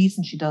 And the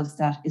reason she does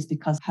that is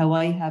because how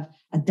I have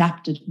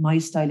adapted my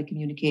style of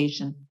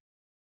communication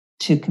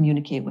to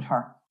communicate with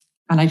her.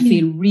 And I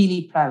feel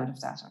really proud of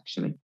that,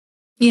 actually.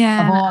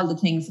 Yeah. Of all the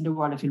things in the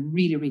world, I feel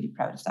really, really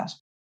proud of that.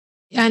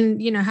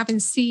 And, having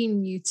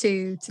seen you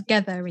two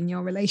together in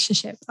your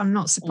relationship, I'm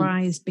not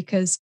surprised,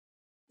 because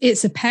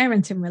it's a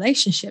parenting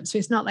relationship. So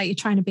it's not like you're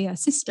trying to be a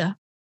sister,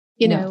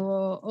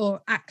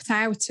 or act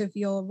out of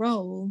your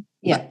role.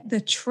 Yeah. But the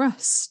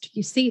trust,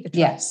 you see the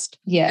trust.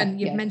 Yeah. And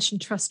you've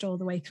mentioned trust all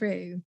the way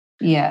through.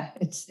 Yeah,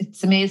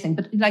 it's amazing.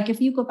 But like, if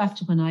you go back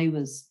to when I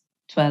was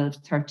 12,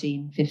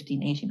 13,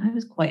 15, 18, I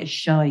was quite a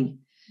shy,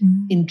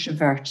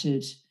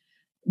 introverted,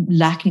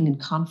 lacking in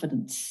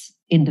confidence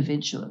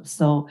individual.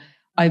 So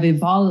I've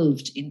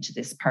evolved into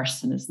this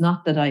person. It's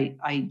not that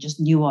I just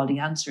knew all the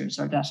answers,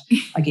 or that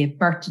I gave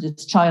birth to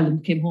this child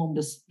and came home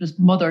this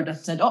mother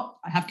that said, oh,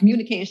 I have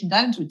communication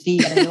down to a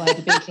T and I know how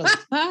to build trust.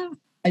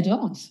 I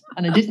don't,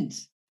 and I didn't.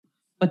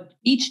 But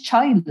each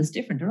child is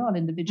different. They're all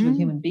individual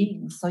human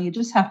beings. So you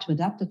just have to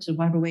adapt it to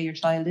whatever way your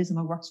child is and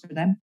what works for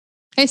them.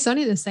 It's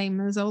only the same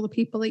as all the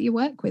people that you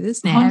work with,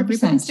 isn't it? 100%.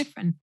 Everybody's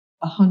different.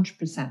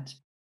 100%.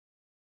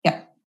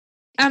 Yeah.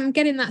 I'm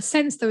getting that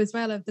sense, though, as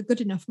well, of the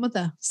good enough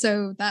mother.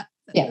 So that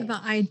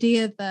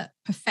idea that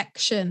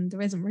perfection,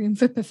 there isn't room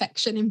for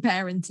perfection in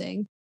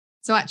parenting.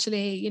 So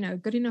actually,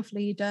 good enough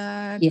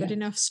leader, good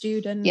enough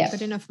student,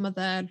 good enough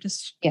mother,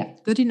 just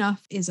good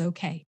enough is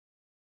okay.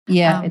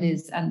 Yeah, it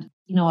is. And,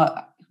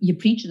 you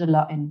preach it a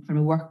lot from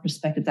a work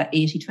perspective, that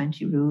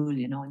 80-20 rule,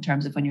 in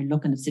terms of when you're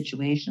looking at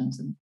situations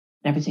and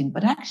everything.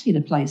 But actually, it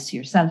applies to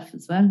yourself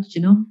as well.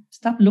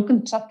 Stop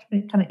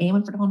kind of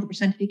aiming for the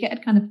 100%. If you get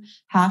it kind of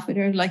halfway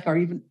there, or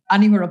even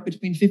anywhere up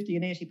between 50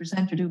 and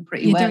 80%, you're doing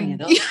pretty well,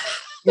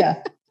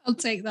 Yeah. I'll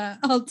take that.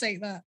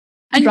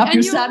 And drop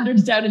your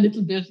standards down a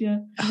little bit,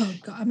 Oh,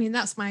 God. I mean,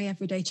 that's my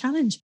everyday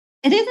challenge.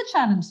 It is a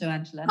challenge, though,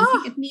 Angela. And I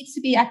think it needs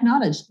to be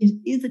acknowledged. It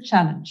is a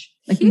challenge.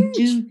 Like,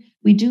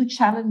 we do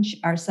challenge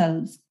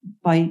ourselves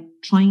by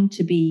trying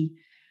to be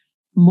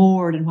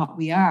more than what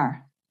we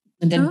are,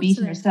 and then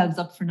beating ourselves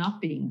up for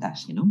not being that,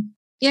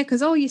 Yeah,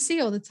 because all you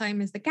see all the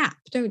time is the gap,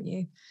 don't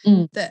you?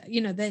 That,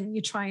 then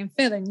you try and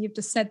fill. And you've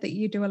just said that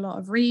you do a lot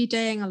of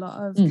reading, a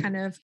lot of kind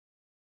of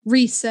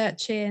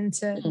researching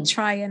to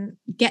try and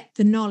get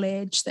the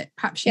knowledge that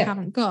perhaps you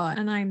haven't got.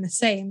 And I'm the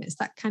same. It's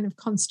that kind of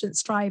constant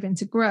striving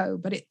to grow,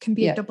 but it can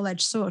be a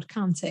double-edged sword,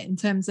 can't it? In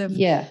terms of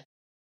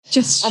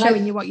just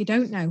showing you what you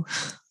don't know.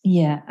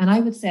 Yeah. And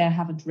I would say I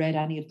haven't read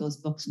any of those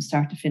books from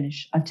start to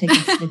finish. I've taken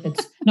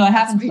snippets. No, I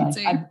haven't.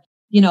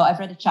 I've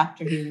read a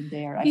chapter here and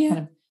there. I've kind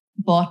of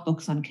bought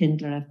books on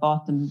Kindle. I've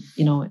bought them,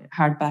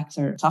 hardbacks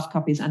or soft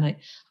copies. And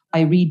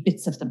I read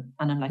bits of them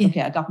and I'm like, Yeah.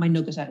 okay, I got my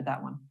nugget out of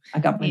that one. I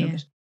got my Yeah.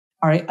 nugget.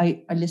 Or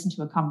I listen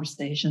to a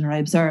conversation or I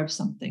observe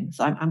something.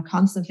 So I'm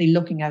constantly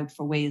looking out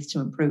for ways to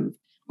improve.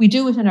 We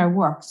do it in our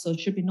work, so it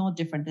should be no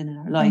different than in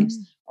our lives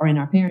or in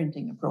our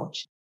parenting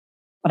approach.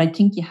 But I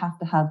think you have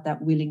to have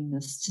that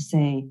willingness to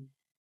say,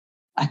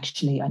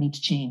 actually, I need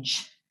to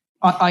change.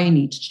 I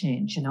need to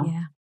change, you know?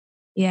 Yeah.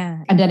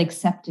 Yeah. And then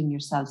accepting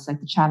yourself. It's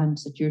like the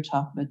challenge that you're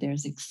talking about there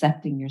is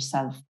accepting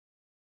yourself,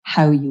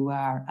 how you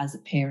are as a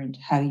parent,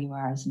 how you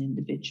are as an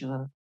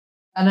individual.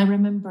 And I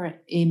remember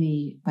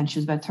Amy, when she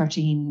was about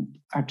 13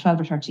 or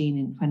 12 or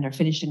 13, when they're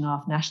finishing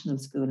off national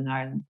school in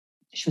Ireland,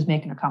 she was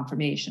making her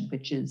confirmation,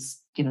 which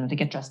is, you know, to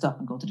get dressed up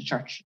and go to the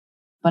church.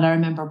 But I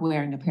remember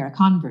wearing a pair of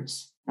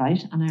Converse,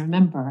 right? And I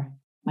remember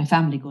my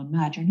family going,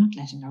 mad, you're not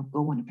letting her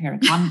go in a pair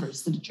of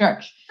Converse to the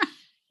church.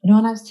 You know,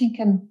 and I was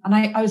thinking, and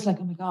I was like,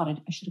 oh my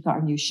God, I should have got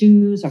her new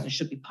shoes, or they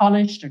should be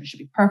polished, or they should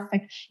be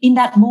perfect. In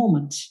that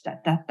moment,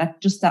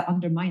 that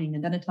undermining.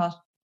 And then I thought,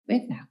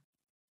 wait now.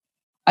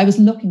 I was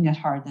looking at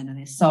her then and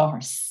I saw her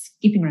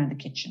skipping around the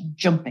kitchen,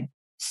 jumping,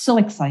 so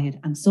excited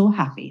and so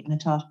happy. And I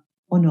thought,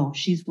 oh no,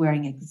 she's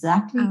wearing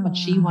exactly what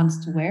she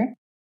wants to wear,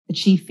 that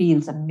she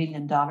feels $1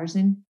 million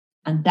in.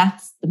 And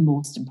that's the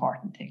most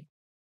important thing.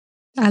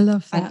 I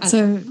love that.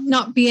 So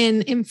not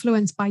being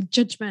influenced by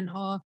judgment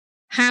or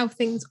how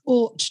things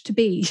ought to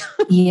be.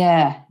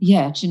 Yeah,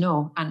 you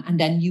know, and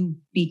then you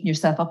beating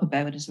yourself up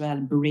about it as well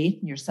and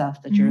berating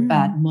yourself that you're a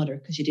bad mother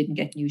because you didn't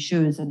get new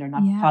shoes and they're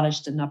not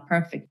polished and not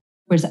perfect.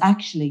 Whereas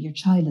actually your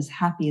child is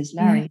happy as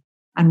Larry. Yeah.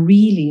 And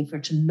really, if we're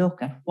to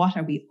look at what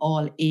are we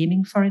all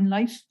aiming for in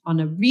life on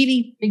a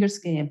really bigger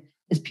scale,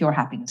 is pure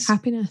happiness.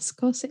 Happiness, of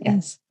course it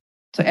is.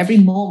 So every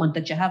moment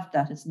that you have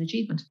that is an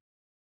achievement.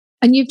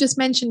 And you've just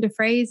mentioned a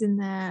phrase in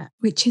there,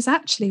 which is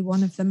actually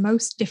one of the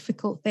most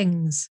difficult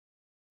things.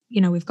 You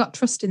know, we've got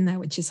trust in there,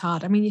 which is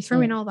hard. I mean, you throw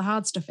in all the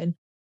hard stuff in.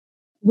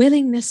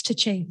 Willingness to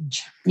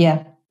change.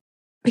 Yeah.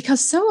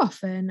 Because so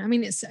often, I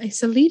mean,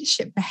 it's a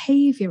leadership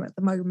behavior at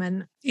the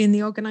moment in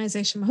the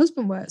organization my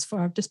husband works for.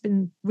 I've just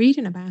been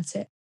reading about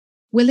it.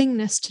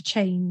 Willingness to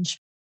change.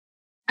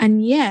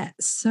 And yet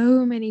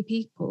so many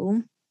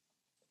people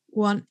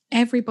want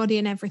everybody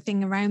and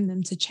everything around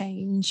them to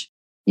change.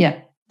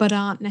 Yeah. But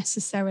aren't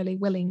necessarily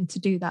willing to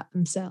do that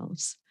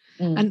themselves.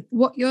 And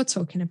what you're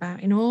talking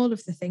about in all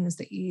of the things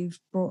that you've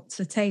brought to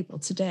the table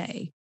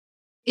today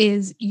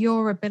is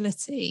your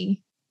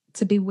ability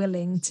to be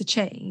willing to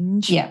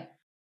change. Yeah.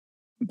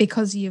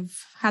 Because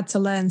you've had to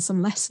learn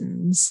some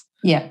lessons.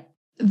 Yeah.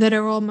 That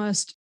are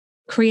almost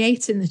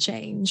creating the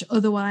change.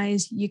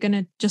 Otherwise, you're going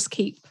to just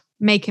keep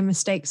making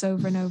mistakes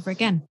over and over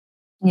again.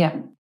 Yeah.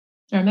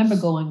 I remember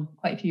going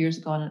quite a few years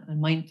ago on a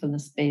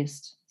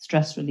mindfulness-based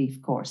stress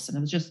relief course. And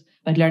it was just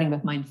about learning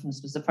about mindfulness.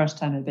 It was the first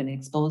time I'd been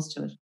exposed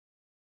to it.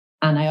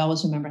 And I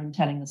always remember him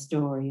telling a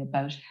story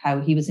about how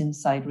he was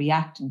inside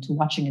reacting to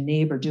watching a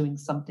neighbor doing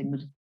something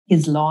with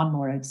his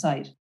lawnmower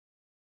outside.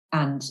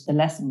 And the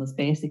lesson was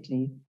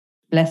basically,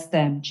 bless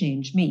them,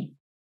 change me.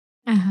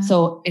 Uh-huh.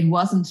 So it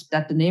wasn't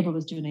that the neighbor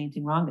was doing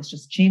anything wrong. It's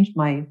just changed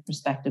my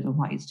perspective of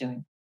what he's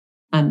doing.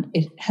 And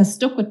it has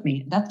stuck with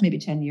me. That's maybe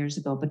 10 years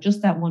ago, but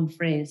just that one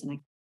phrase. And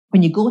like,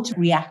 when you go to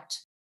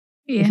react,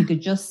 if you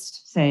could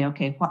just say,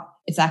 okay,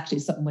 it's actually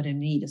something within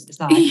me. It's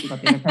not actually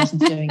what the other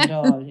person's doing at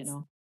all, you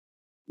know.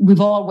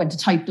 We've all went to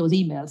type those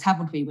emails,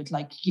 haven't we? With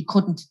like, you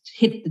couldn't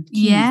hit the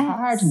keys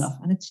hard enough.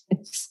 And it's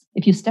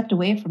if you stepped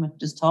away from it,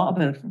 just thought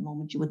about it for a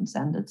moment, you wouldn't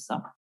send it.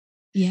 So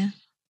yeah,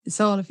 it's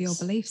all of your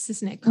beliefs,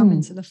 isn't it?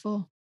 Coming to the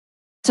fore.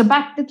 So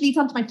that leads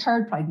on to my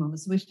third pride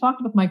moment. So we've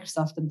talked about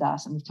Microsoft and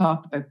that, and we've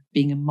talked about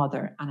being a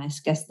mother. And I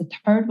guess the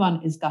third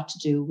one is got to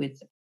do with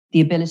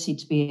the ability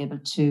to be able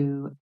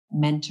to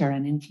mentor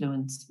and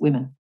influence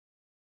women.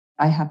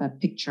 I have a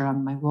picture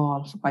on my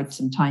wall for quite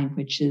some time,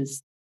 which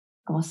is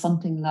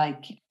something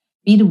like,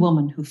 be the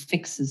woman who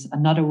fixes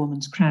another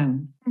woman's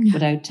crown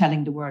without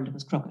telling the world it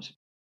was crooked.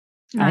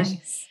 Right?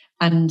 Nice.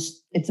 And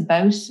it's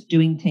about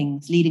doing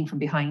things, leading from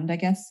behind, I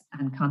guess,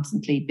 and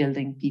constantly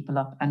building people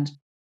up. And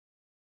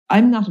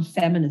I'm not a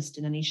feminist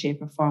in any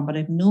shape or form, but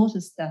I've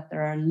noticed that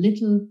there are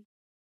little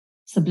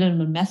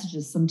subliminal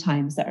messages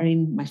sometimes that are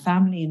in my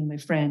family and my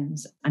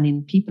friends and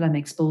in people I'm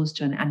exposed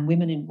to and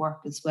women in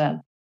work as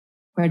well,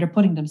 where they're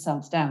putting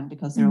themselves down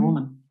because they're a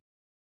woman.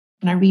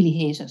 And I really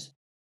hate it.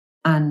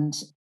 And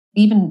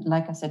even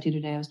like I said the other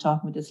day, I was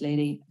talking with this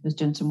lady who's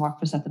doing some work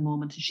for us at the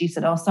moment. And she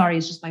said, oh, sorry,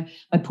 it's just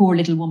my poor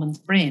little woman's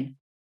brain.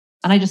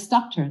 And I just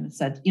stopped her and I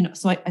said, you know,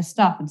 so I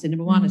stopped and said,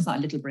 number one, it's not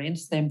a little brain,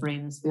 it's the same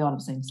brain as we all have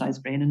the same size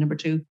brain. And number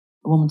two,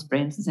 a woman's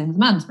brain is the same as a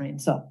man's brain.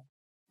 So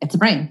it's a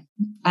brain.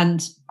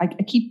 And I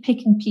keep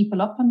picking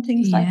people up on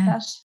things like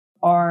that.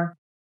 Or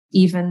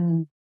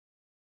even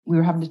we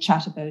were having a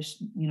chat about,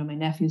 you know, my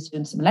nephew's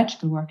doing some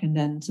electrical work, and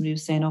then somebody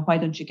was saying, oh, why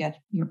don't you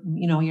get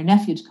your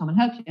nephew to come and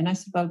help you? And I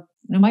said, well,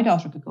 you know, my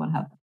daughter could go and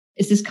help.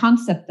 It's this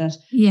concept that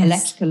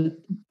electrical,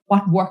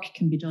 what work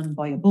can be done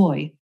by a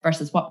boy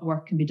versus what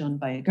work can be done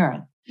by a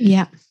girl.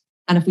 Yeah.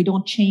 And if we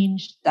don't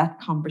change that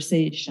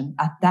conversation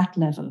at that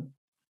level,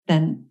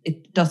 then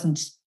it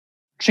doesn't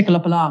trickle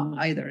up along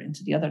either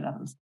into the other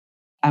levels.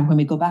 And when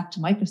we go back to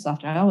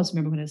Microsoft, I always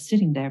remember when I was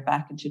sitting there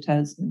back in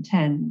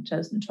 2010,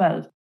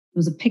 2012, there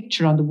was a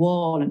picture on the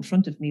wall in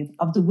front of me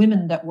of the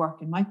women that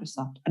work in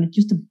Microsoft. And it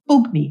used to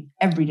bug me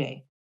every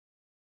day.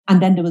 And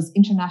then there was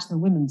International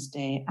Women's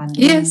Day and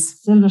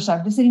Silver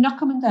Star. They said, "You're not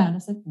coming down?" I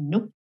said,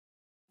 "Nope."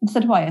 I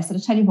said, "Why?" I said, "I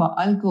tell you what,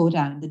 I'll go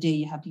down the day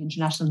you have the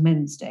International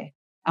Men's Day.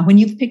 And when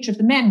you have a picture of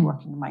the men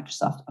working in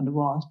Microsoft on the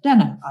wall,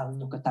 then I'll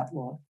look at that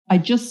wall." I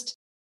just,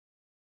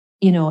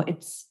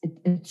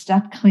 it's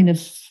that kind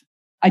of,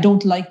 I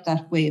don't like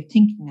that way of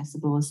thinking, I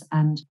suppose.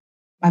 And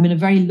I'm in a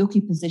very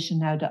lucky position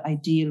now that I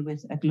deal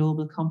with a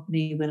global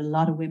company with a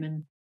lot of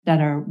women that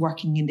are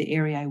working in the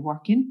area I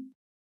work in.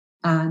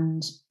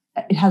 And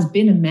it has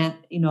been a man,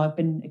 I've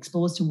been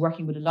exposed to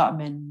working with a lot of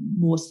men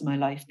most of my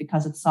life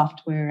because it's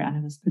software, and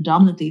it was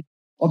predominantly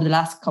over the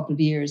last couple of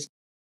years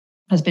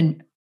has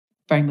been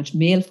very much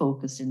male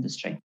focused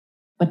industry.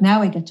 But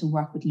now I get to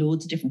work with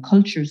loads of different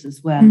cultures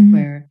as well,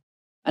 where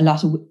a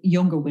lot of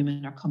younger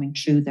women are coming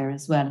through there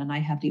as well. And I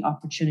have the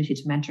opportunity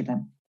to mentor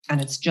them. And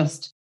it's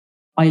just,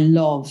 I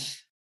love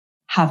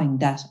having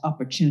that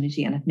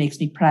opportunity, and it makes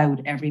me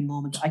proud every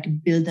moment I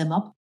can build them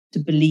up to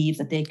believe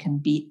that they can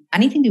be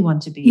anything they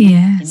want to be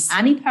in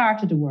any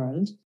part of the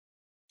world,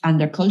 and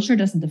their culture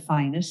doesn't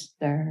define it,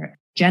 their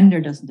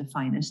gender doesn't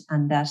define it,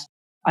 and that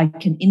I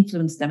can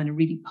influence them in a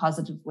really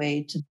positive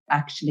way to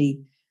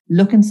actually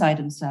look inside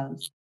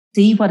themselves,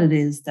 see what it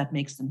is that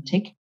makes them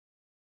tick,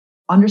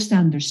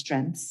 understand their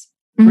strengths,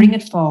 bring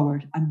it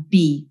forward, and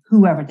be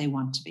whoever they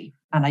want to be.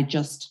 And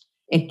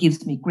it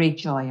gives me great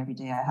joy every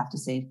day, I have to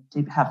say,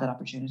 to have that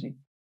opportunity.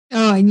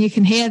 Oh, and you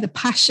can hear the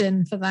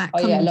passion for that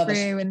coming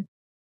through. It.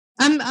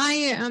 And I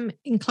am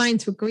inclined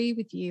to agree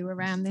with you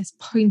around this,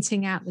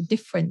 pointing out the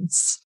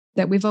difference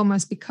that we've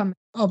almost become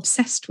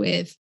obsessed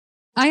with.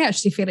 I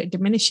actually feel it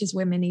diminishes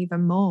women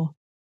even more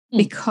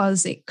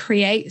because it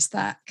creates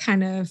that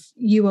kind of,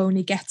 you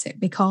only get it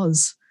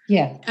because.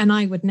 Yeah. And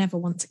I would never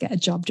want to get a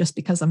job just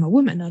because I'm a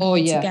woman. I'd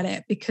want to get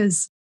it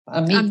because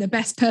I'm the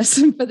best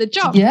person for the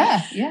job.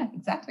 Yeah,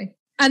 exactly.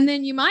 And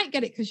then you might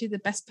get it because you're the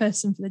best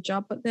person for the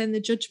job, but then the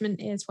judgment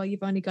is, well,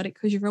 you've only got it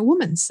because you're a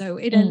woman. So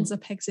it ends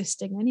up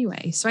existing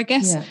anyway. So I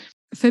guess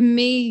for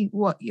me,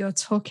 what you're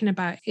talking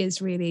about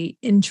is really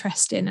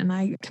interesting. And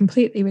I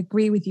completely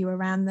agree with you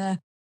around the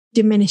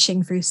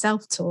diminishing through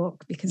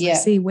self-talk, because I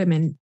see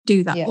women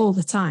do that all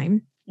the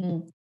time.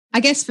 I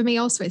guess for me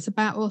also, it's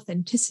about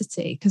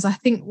authenticity, because I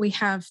think we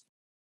have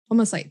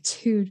almost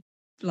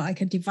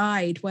like a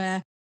divide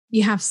where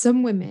you have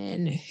some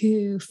women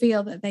who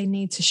feel that they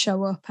need to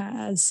show up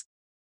as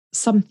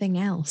something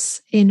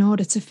else in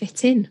order to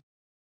fit in.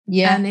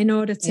 Yeah. And in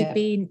order to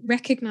be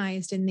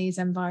recognized in these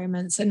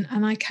environments. And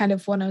I kind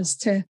of want us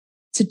to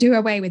do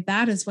away with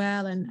that as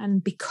well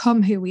and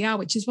become who we are,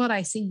 which is what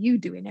I see you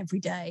doing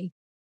every day.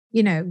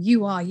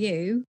 You are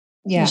you.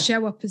 Yeah. You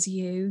show up as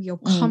you. You're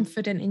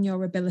confident in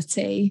your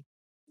ability.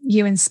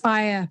 You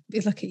inspire.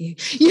 Look at you.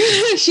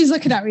 She's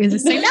looking at me as I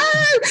say, no,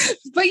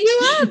 but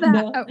you are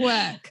that at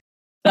work.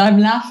 I'm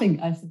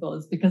laughing, I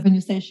suppose, because when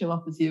you say show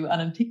up as you,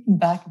 and I'm thinking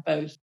back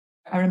about,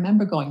 I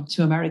remember going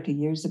to America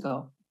years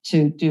ago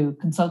to do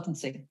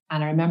consultancy.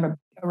 And I remember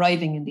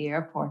arriving in the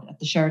airport at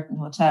the Sheraton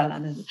Hotel,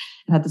 and it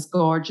had this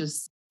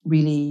gorgeous,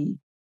 really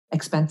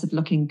expensive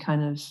looking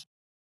kind of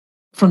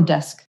front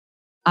desk.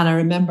 And I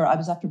remember I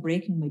was after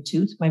breaking my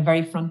tooth, my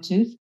very front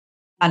tooth,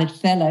 and it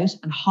fell out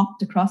and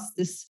hopped across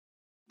this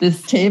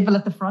table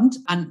at the front.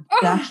 And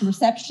the actual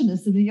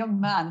receptionist, a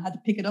young man, had to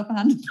pick it up and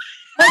hand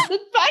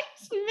it back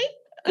to me.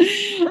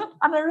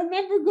 And I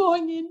remember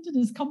going into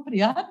this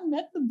company. I hadn't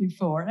met them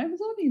before. I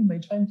was only in my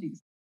 20s.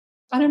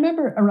 And I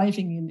remember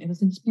arriving it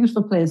was in this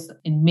beautiful place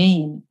in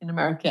Maine, in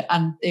America,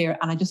 and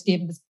I just gave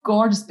him this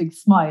gorgeous big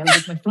smile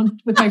with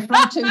my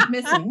front tooth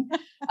missing,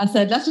 and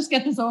said, "Let's just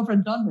get this over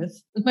and done with."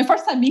 It was my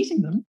first time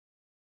meeting them.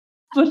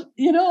 But,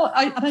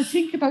 I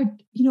think about,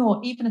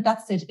 even at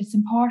that stage, it's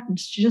important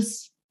to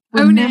just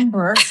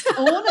remember,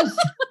 own it,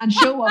 and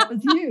show up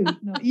as you,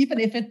 even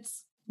if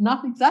it's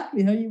not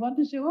exactly how you want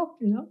to show up,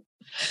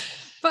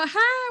 But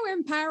how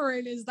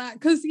empowering is that?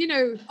 Because,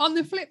 on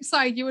the flip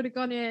side, you would have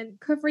gone in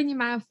covering your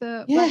mouth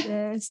up like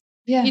this,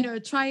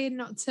 trying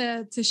not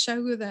to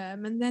show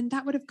them. And then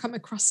that would have come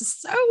across as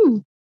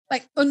so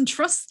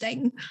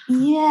untrusting.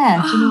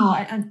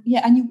 Yeah. And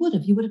you would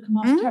have come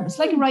off terrible. It's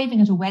like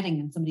arriving at a wedding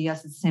and somebody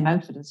else has the same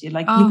outfit as you.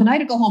 You can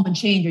either go home and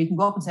change, or you can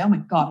go up and say, "Oh my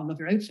God, I love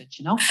your outfit."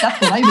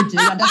 That's what I would do.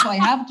 And that's what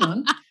I have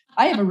done.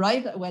 I have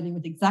arrived at a wedding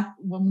with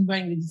woman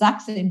wearing the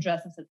exact same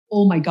dress and said,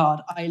 "Oh my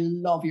God, I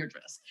love your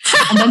dress."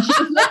 And then she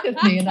just looked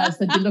at me and I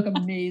said, "You look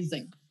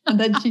amazing." And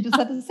then she just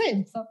said the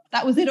same. So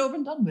that was it, over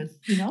and done with,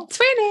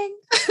 Twinning.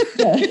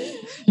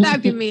 That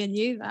would be me and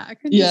you, that. I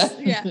could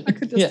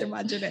just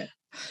imagine it.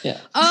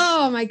 Yeah.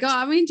 Oh my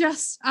God. I mean,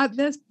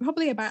 there's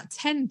probably about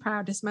 10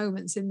 proudest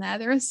moments in there.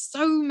 There are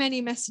so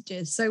many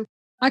messages. So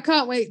I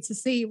can't wait to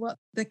see what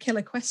the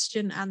killer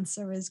question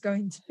answer is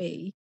going to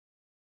be.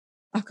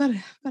 I've got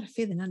a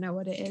feeling I know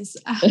what it is.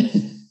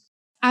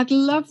 I'd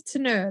love to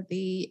know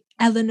the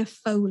Eleanor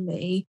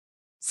Foley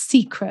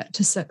secret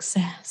to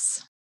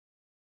success.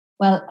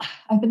 Well,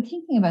 I've been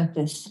thinking about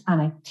this,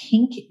 and I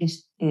think it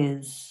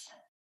is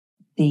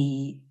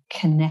the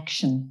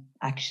connection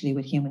actually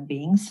with human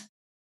beings,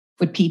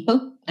 with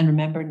people, and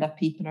remembering that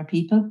people are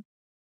people,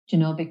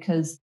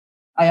 because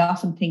I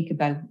often think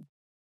about,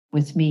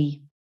 with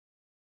me,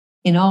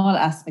 in all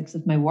aspects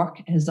of my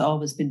work, has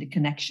always been the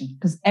connection.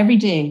 Because every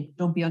day,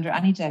 don't be under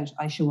any doubt,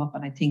 I show up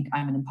and I think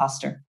I'm an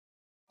imposter.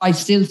 I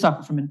still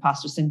suffer from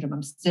imposter syndrome.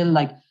 I'm still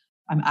like,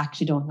 I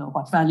actually don't know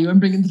what value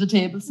I'm bringing to the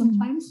table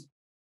sometimes.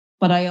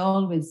 But I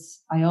always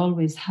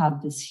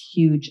have this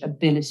huge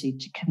ability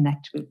to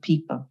connect with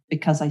people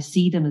because I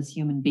see them as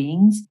human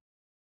beings.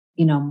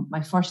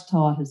 My first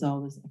thought is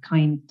always a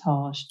kind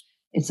thought.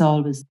 It's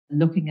always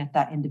looking at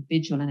that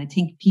individual. And I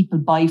think people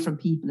buy from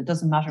people. It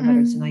doesn't matter whether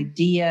it's an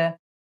idea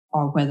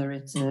or whether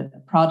it's a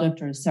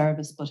product or a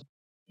service, but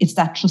it's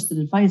that trusted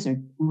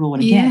advisor role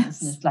again,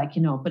 isn't it? Like,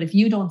 but if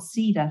you don't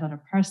see that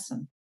other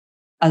person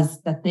as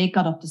that they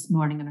got up this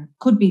morning and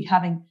could be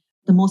having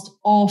the most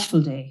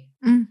awful day,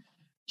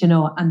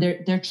 and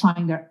they're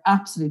trying their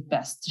absolute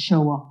best to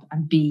show up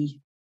and be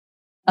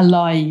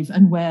alive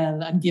and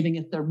well and giving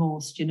it their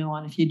most,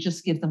 and if you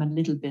just give them a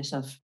little bit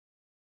of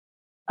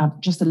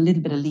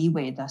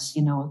leeway that,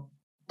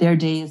 their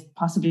day is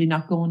possibly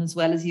not going as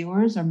well as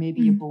yours, or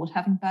maybe you're both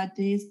having bad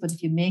days. But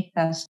if you make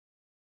that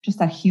just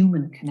that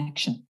human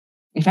connection,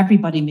 if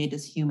everybody made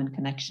this human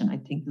connection, I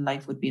think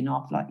life would be an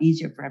awful lot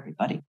easier for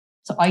everybody.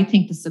 So I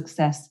think the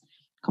success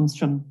comes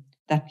from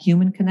that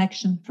human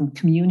connection, from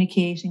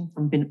communicating,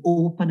 from being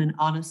open and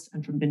honest,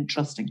 and from being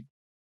trusting.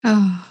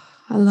 Oh,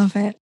 I love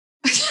it.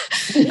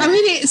 I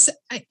mean,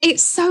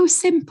 it's so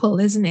simple,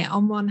 isn't it?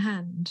 On one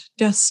hand,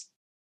 just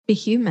be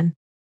human.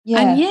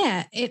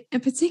 Yeah.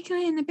 And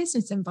particularly in the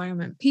business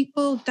environment,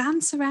 people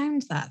dance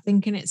around that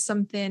thinking it's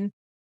something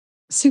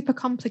super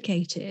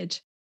complicated.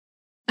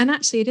 And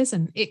actually it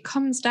isn't. It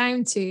comes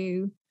down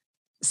to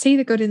see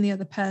the good in the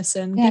other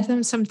person, give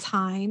them some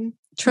time,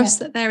 trust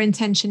that their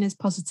intention is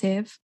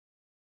positive,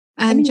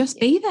 and just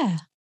be there.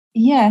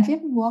 Yeah, if you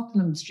ever walked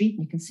along the street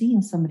and you can see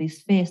in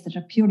somebody's face that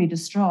they're purely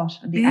distraught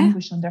and the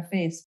anguish on their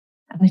face,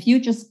 and if you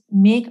just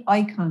make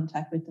eye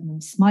contact with them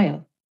and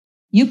smile,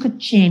 you could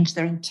change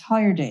their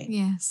entire day.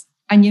 Yes.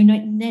 And you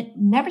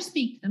never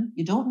speak to them.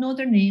 You don't know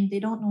their name. They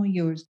don't know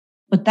yours.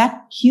 But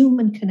that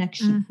human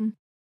connection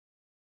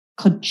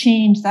could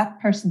change that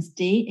person's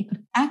day. It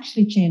could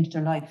actually change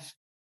their life.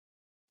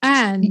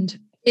 And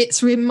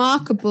it's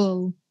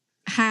remarkable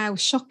how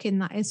shocking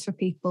that is for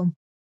people.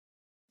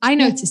 I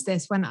noticed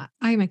this when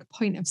I make a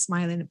point of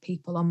smiling at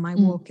people on my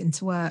walk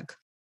into work.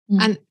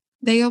 And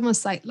they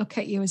almost like look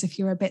at you as if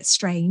you're a bit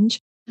strange.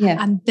 Yeah.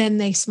 And then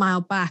they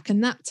smile back.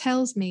 And that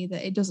tells me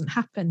that it doesn't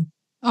happen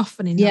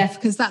often enough.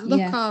 Because that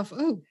look of,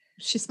 oh,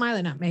 she's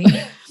smiling at me.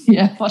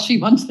 What she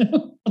wants.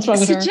 What's wrong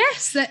with her?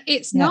 Suggests that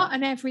it's not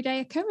an everyday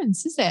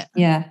occurrence, is it?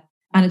 Yeah.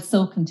 And it's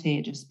so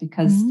contagious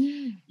because,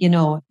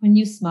 when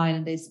you smile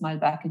and they smile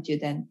back at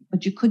you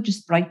but you could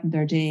just brighten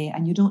their day,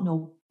 and you don't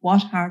know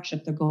what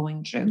hardship they're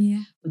going through.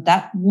 Yeah. But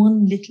that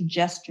one little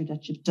gesture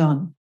that you've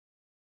done,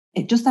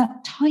 it just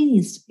that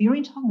tiniest, you're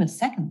only talking about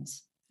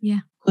seconds.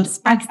 Yeah.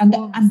 And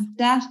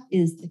that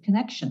is the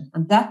connection.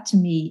 And that to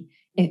me,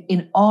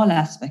 in all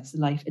aspects of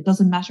life, it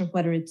doesn't matter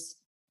whether it's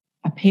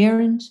a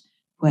parent,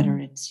 whether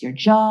it's your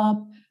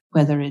job,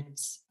 whether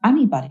it's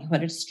anybody,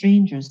 whether it's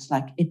strangers,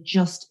 like it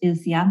just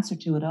is the answer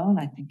to it all,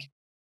 I think.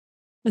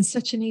 It's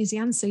such an easy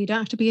answer. You don't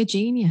have to be a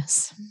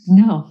genius.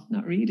 No,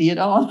 not really at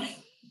all.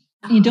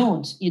 You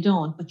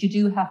don't, but you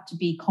do have to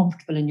be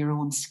comfortable in your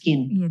own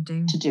skin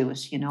to do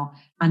it,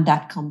 and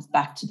that comes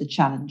back to the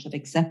challenge of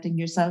accepting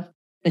yourself,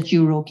 that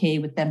you're okay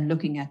with them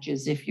looking at you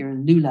as if you're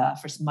Lula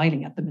for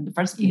smiling at them in the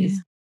first place,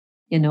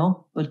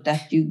 but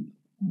that you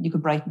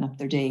could brighten up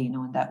their day,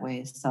 in that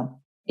way. So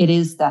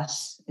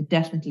it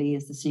definitely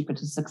is the secret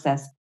to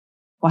success.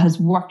 What has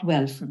worked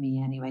well for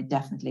me anyway,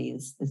 definitely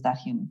is that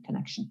human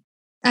connection.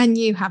 And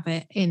you have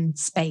it in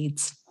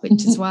spades,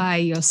 which is why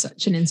you're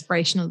such an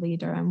inspirational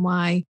leader and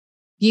why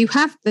you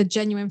have the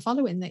genuine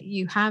following that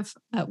you have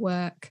at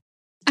work,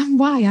 and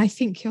why I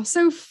think you're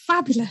so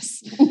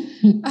fabulous.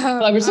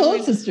 We're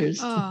soul sisters.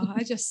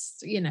 I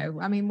just,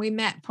 we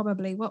met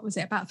probably, what was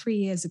it, about 3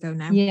 years ago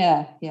now?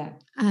 Yeah.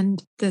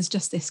 And there's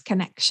just this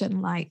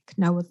connection like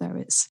no other.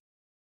 It's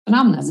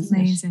phenomenal, isn't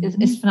amazing.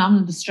 It's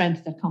phenomenal, the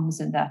strength that comes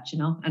in that,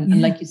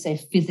 and like you say,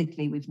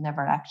 physically, we've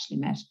never actually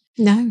met.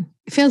 No,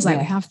 it feels like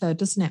we have though,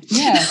 doesn't it?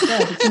 Yeah, it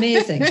does. It's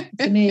amazing.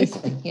 It's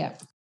amazing. Yeah.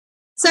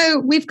 So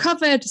we've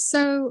covered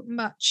so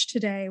much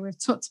today. We've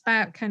talked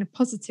about kind of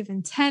positive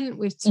intent.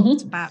 We've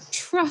talked about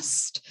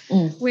trust.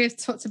 We've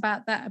talked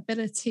about that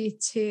ability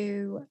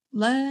to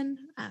learn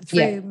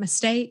through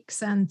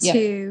mistakes and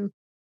to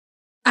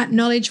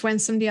acknowledge when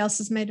somebody else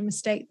has made a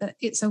mistake, that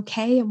it's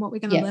okay and what we're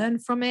going to learn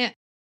from it.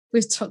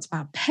 We've talked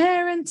about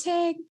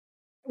parenting.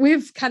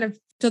 We've kind of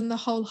done the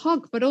whole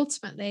hog, but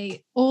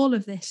ultimately all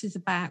of this is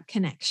about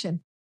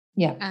connection.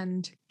 Yeah.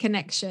 And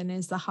connection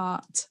is the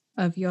heart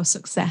of your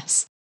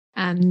success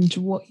and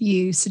what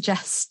you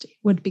suggest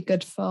would be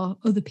good for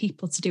other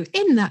people to do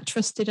in that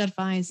trusted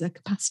advisor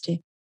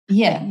capacity.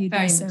 Yeah, you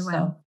very do so much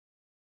well. So.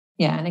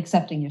 Yeah, and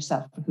accepting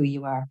yourself for who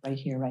you are right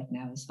here, right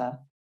now as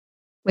well.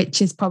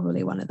 Which is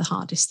probably one of the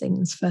hardest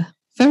things for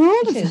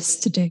all of us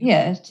to do.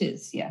 Yeah, it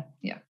is. Yeah.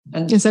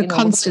 And it's a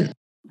constant.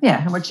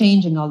 And we're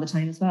changing all the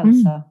time as well.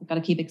 So we've got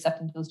to keep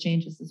accepting those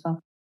changes as well.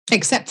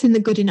 Accepting the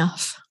good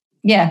enough.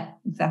 Yeah,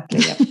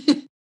 exactly. Yeah.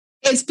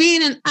 It's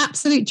been an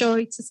absolute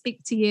joy to speak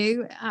to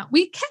you.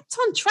 We kept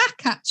on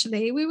track,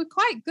 actually. We were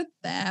quite good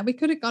there. We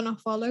could have gone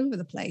off all over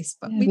the place,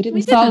 but we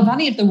didn't solve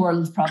any of the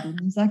world's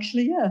problems,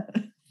 actually. Yeah.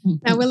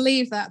 Now we'll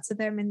leave that to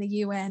them in the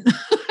UN.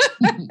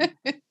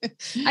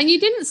 And you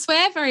didn't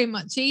swear very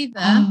much either.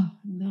 Oh,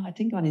 no, I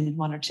think I only did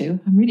one or two.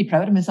 I'm really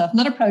proud of myself.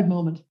 Not a proud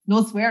moment.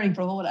 No swearing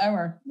for a whole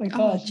hour. My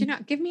God. Do you know?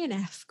 Give me an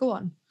F. Go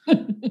on.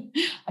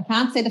 I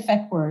can't say the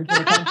feck word, but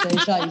I can't say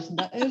shite. And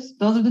that is,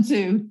 those are the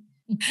two.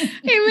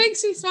 It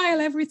makes me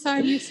smile every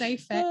time you say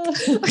feck.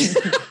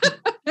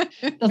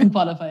 Doesn't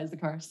qualify as a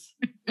curse.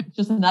 It's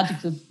just an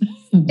adjective.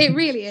 It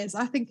really is.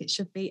 I think it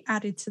should be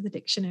added to the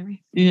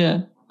dictionary.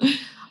 Yeah.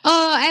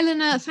 Oh,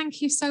 Eleanor,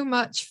 thank you so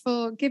much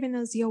for giving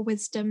us your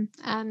wisdom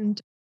and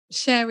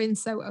sharing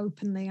so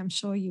openly. I'm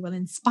sure you will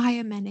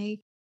inspire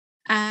many.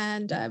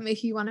 And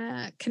if you want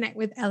to connect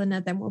with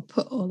Eleanor, then we'll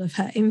put all of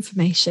her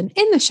information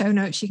in the show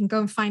notes. You can go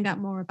and find out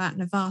more about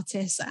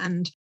Novartis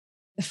and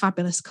the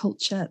fabulous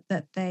culture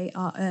that they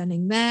are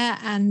earning there.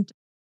 And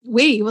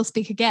we will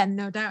speak again,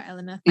 no doubt,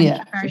 Eleanor. Thank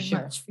you very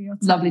much for your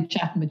time. Lovely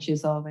chatting with you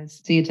as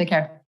always. See you. Take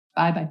care.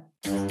 Bye-bye.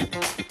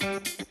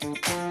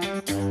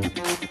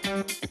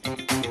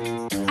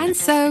 And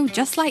so,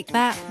 just like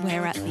that,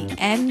 we're at the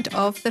end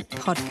of the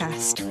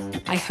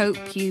podcast. I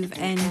hope you've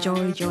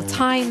enjoyed your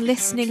time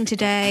listening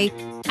today.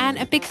 And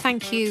a big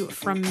thank you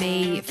from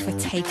me for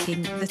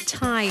taking the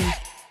time.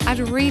 I'd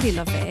really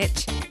love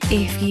it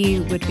if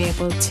you would be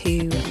able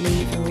to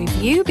leave a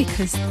review,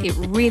 because it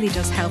really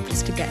does help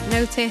us to get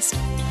noticed.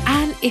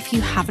 And if you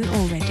haven't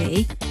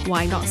already,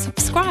 why not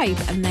subscribe,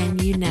 and then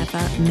you never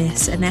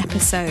miss an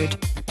episode.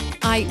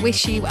 I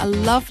wish you a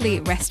lovely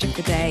rest of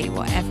the day,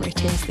 whatever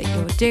it is that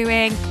you're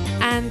doing,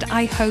 and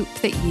I hope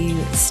that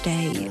you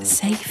stay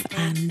safe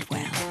and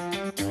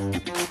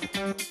well.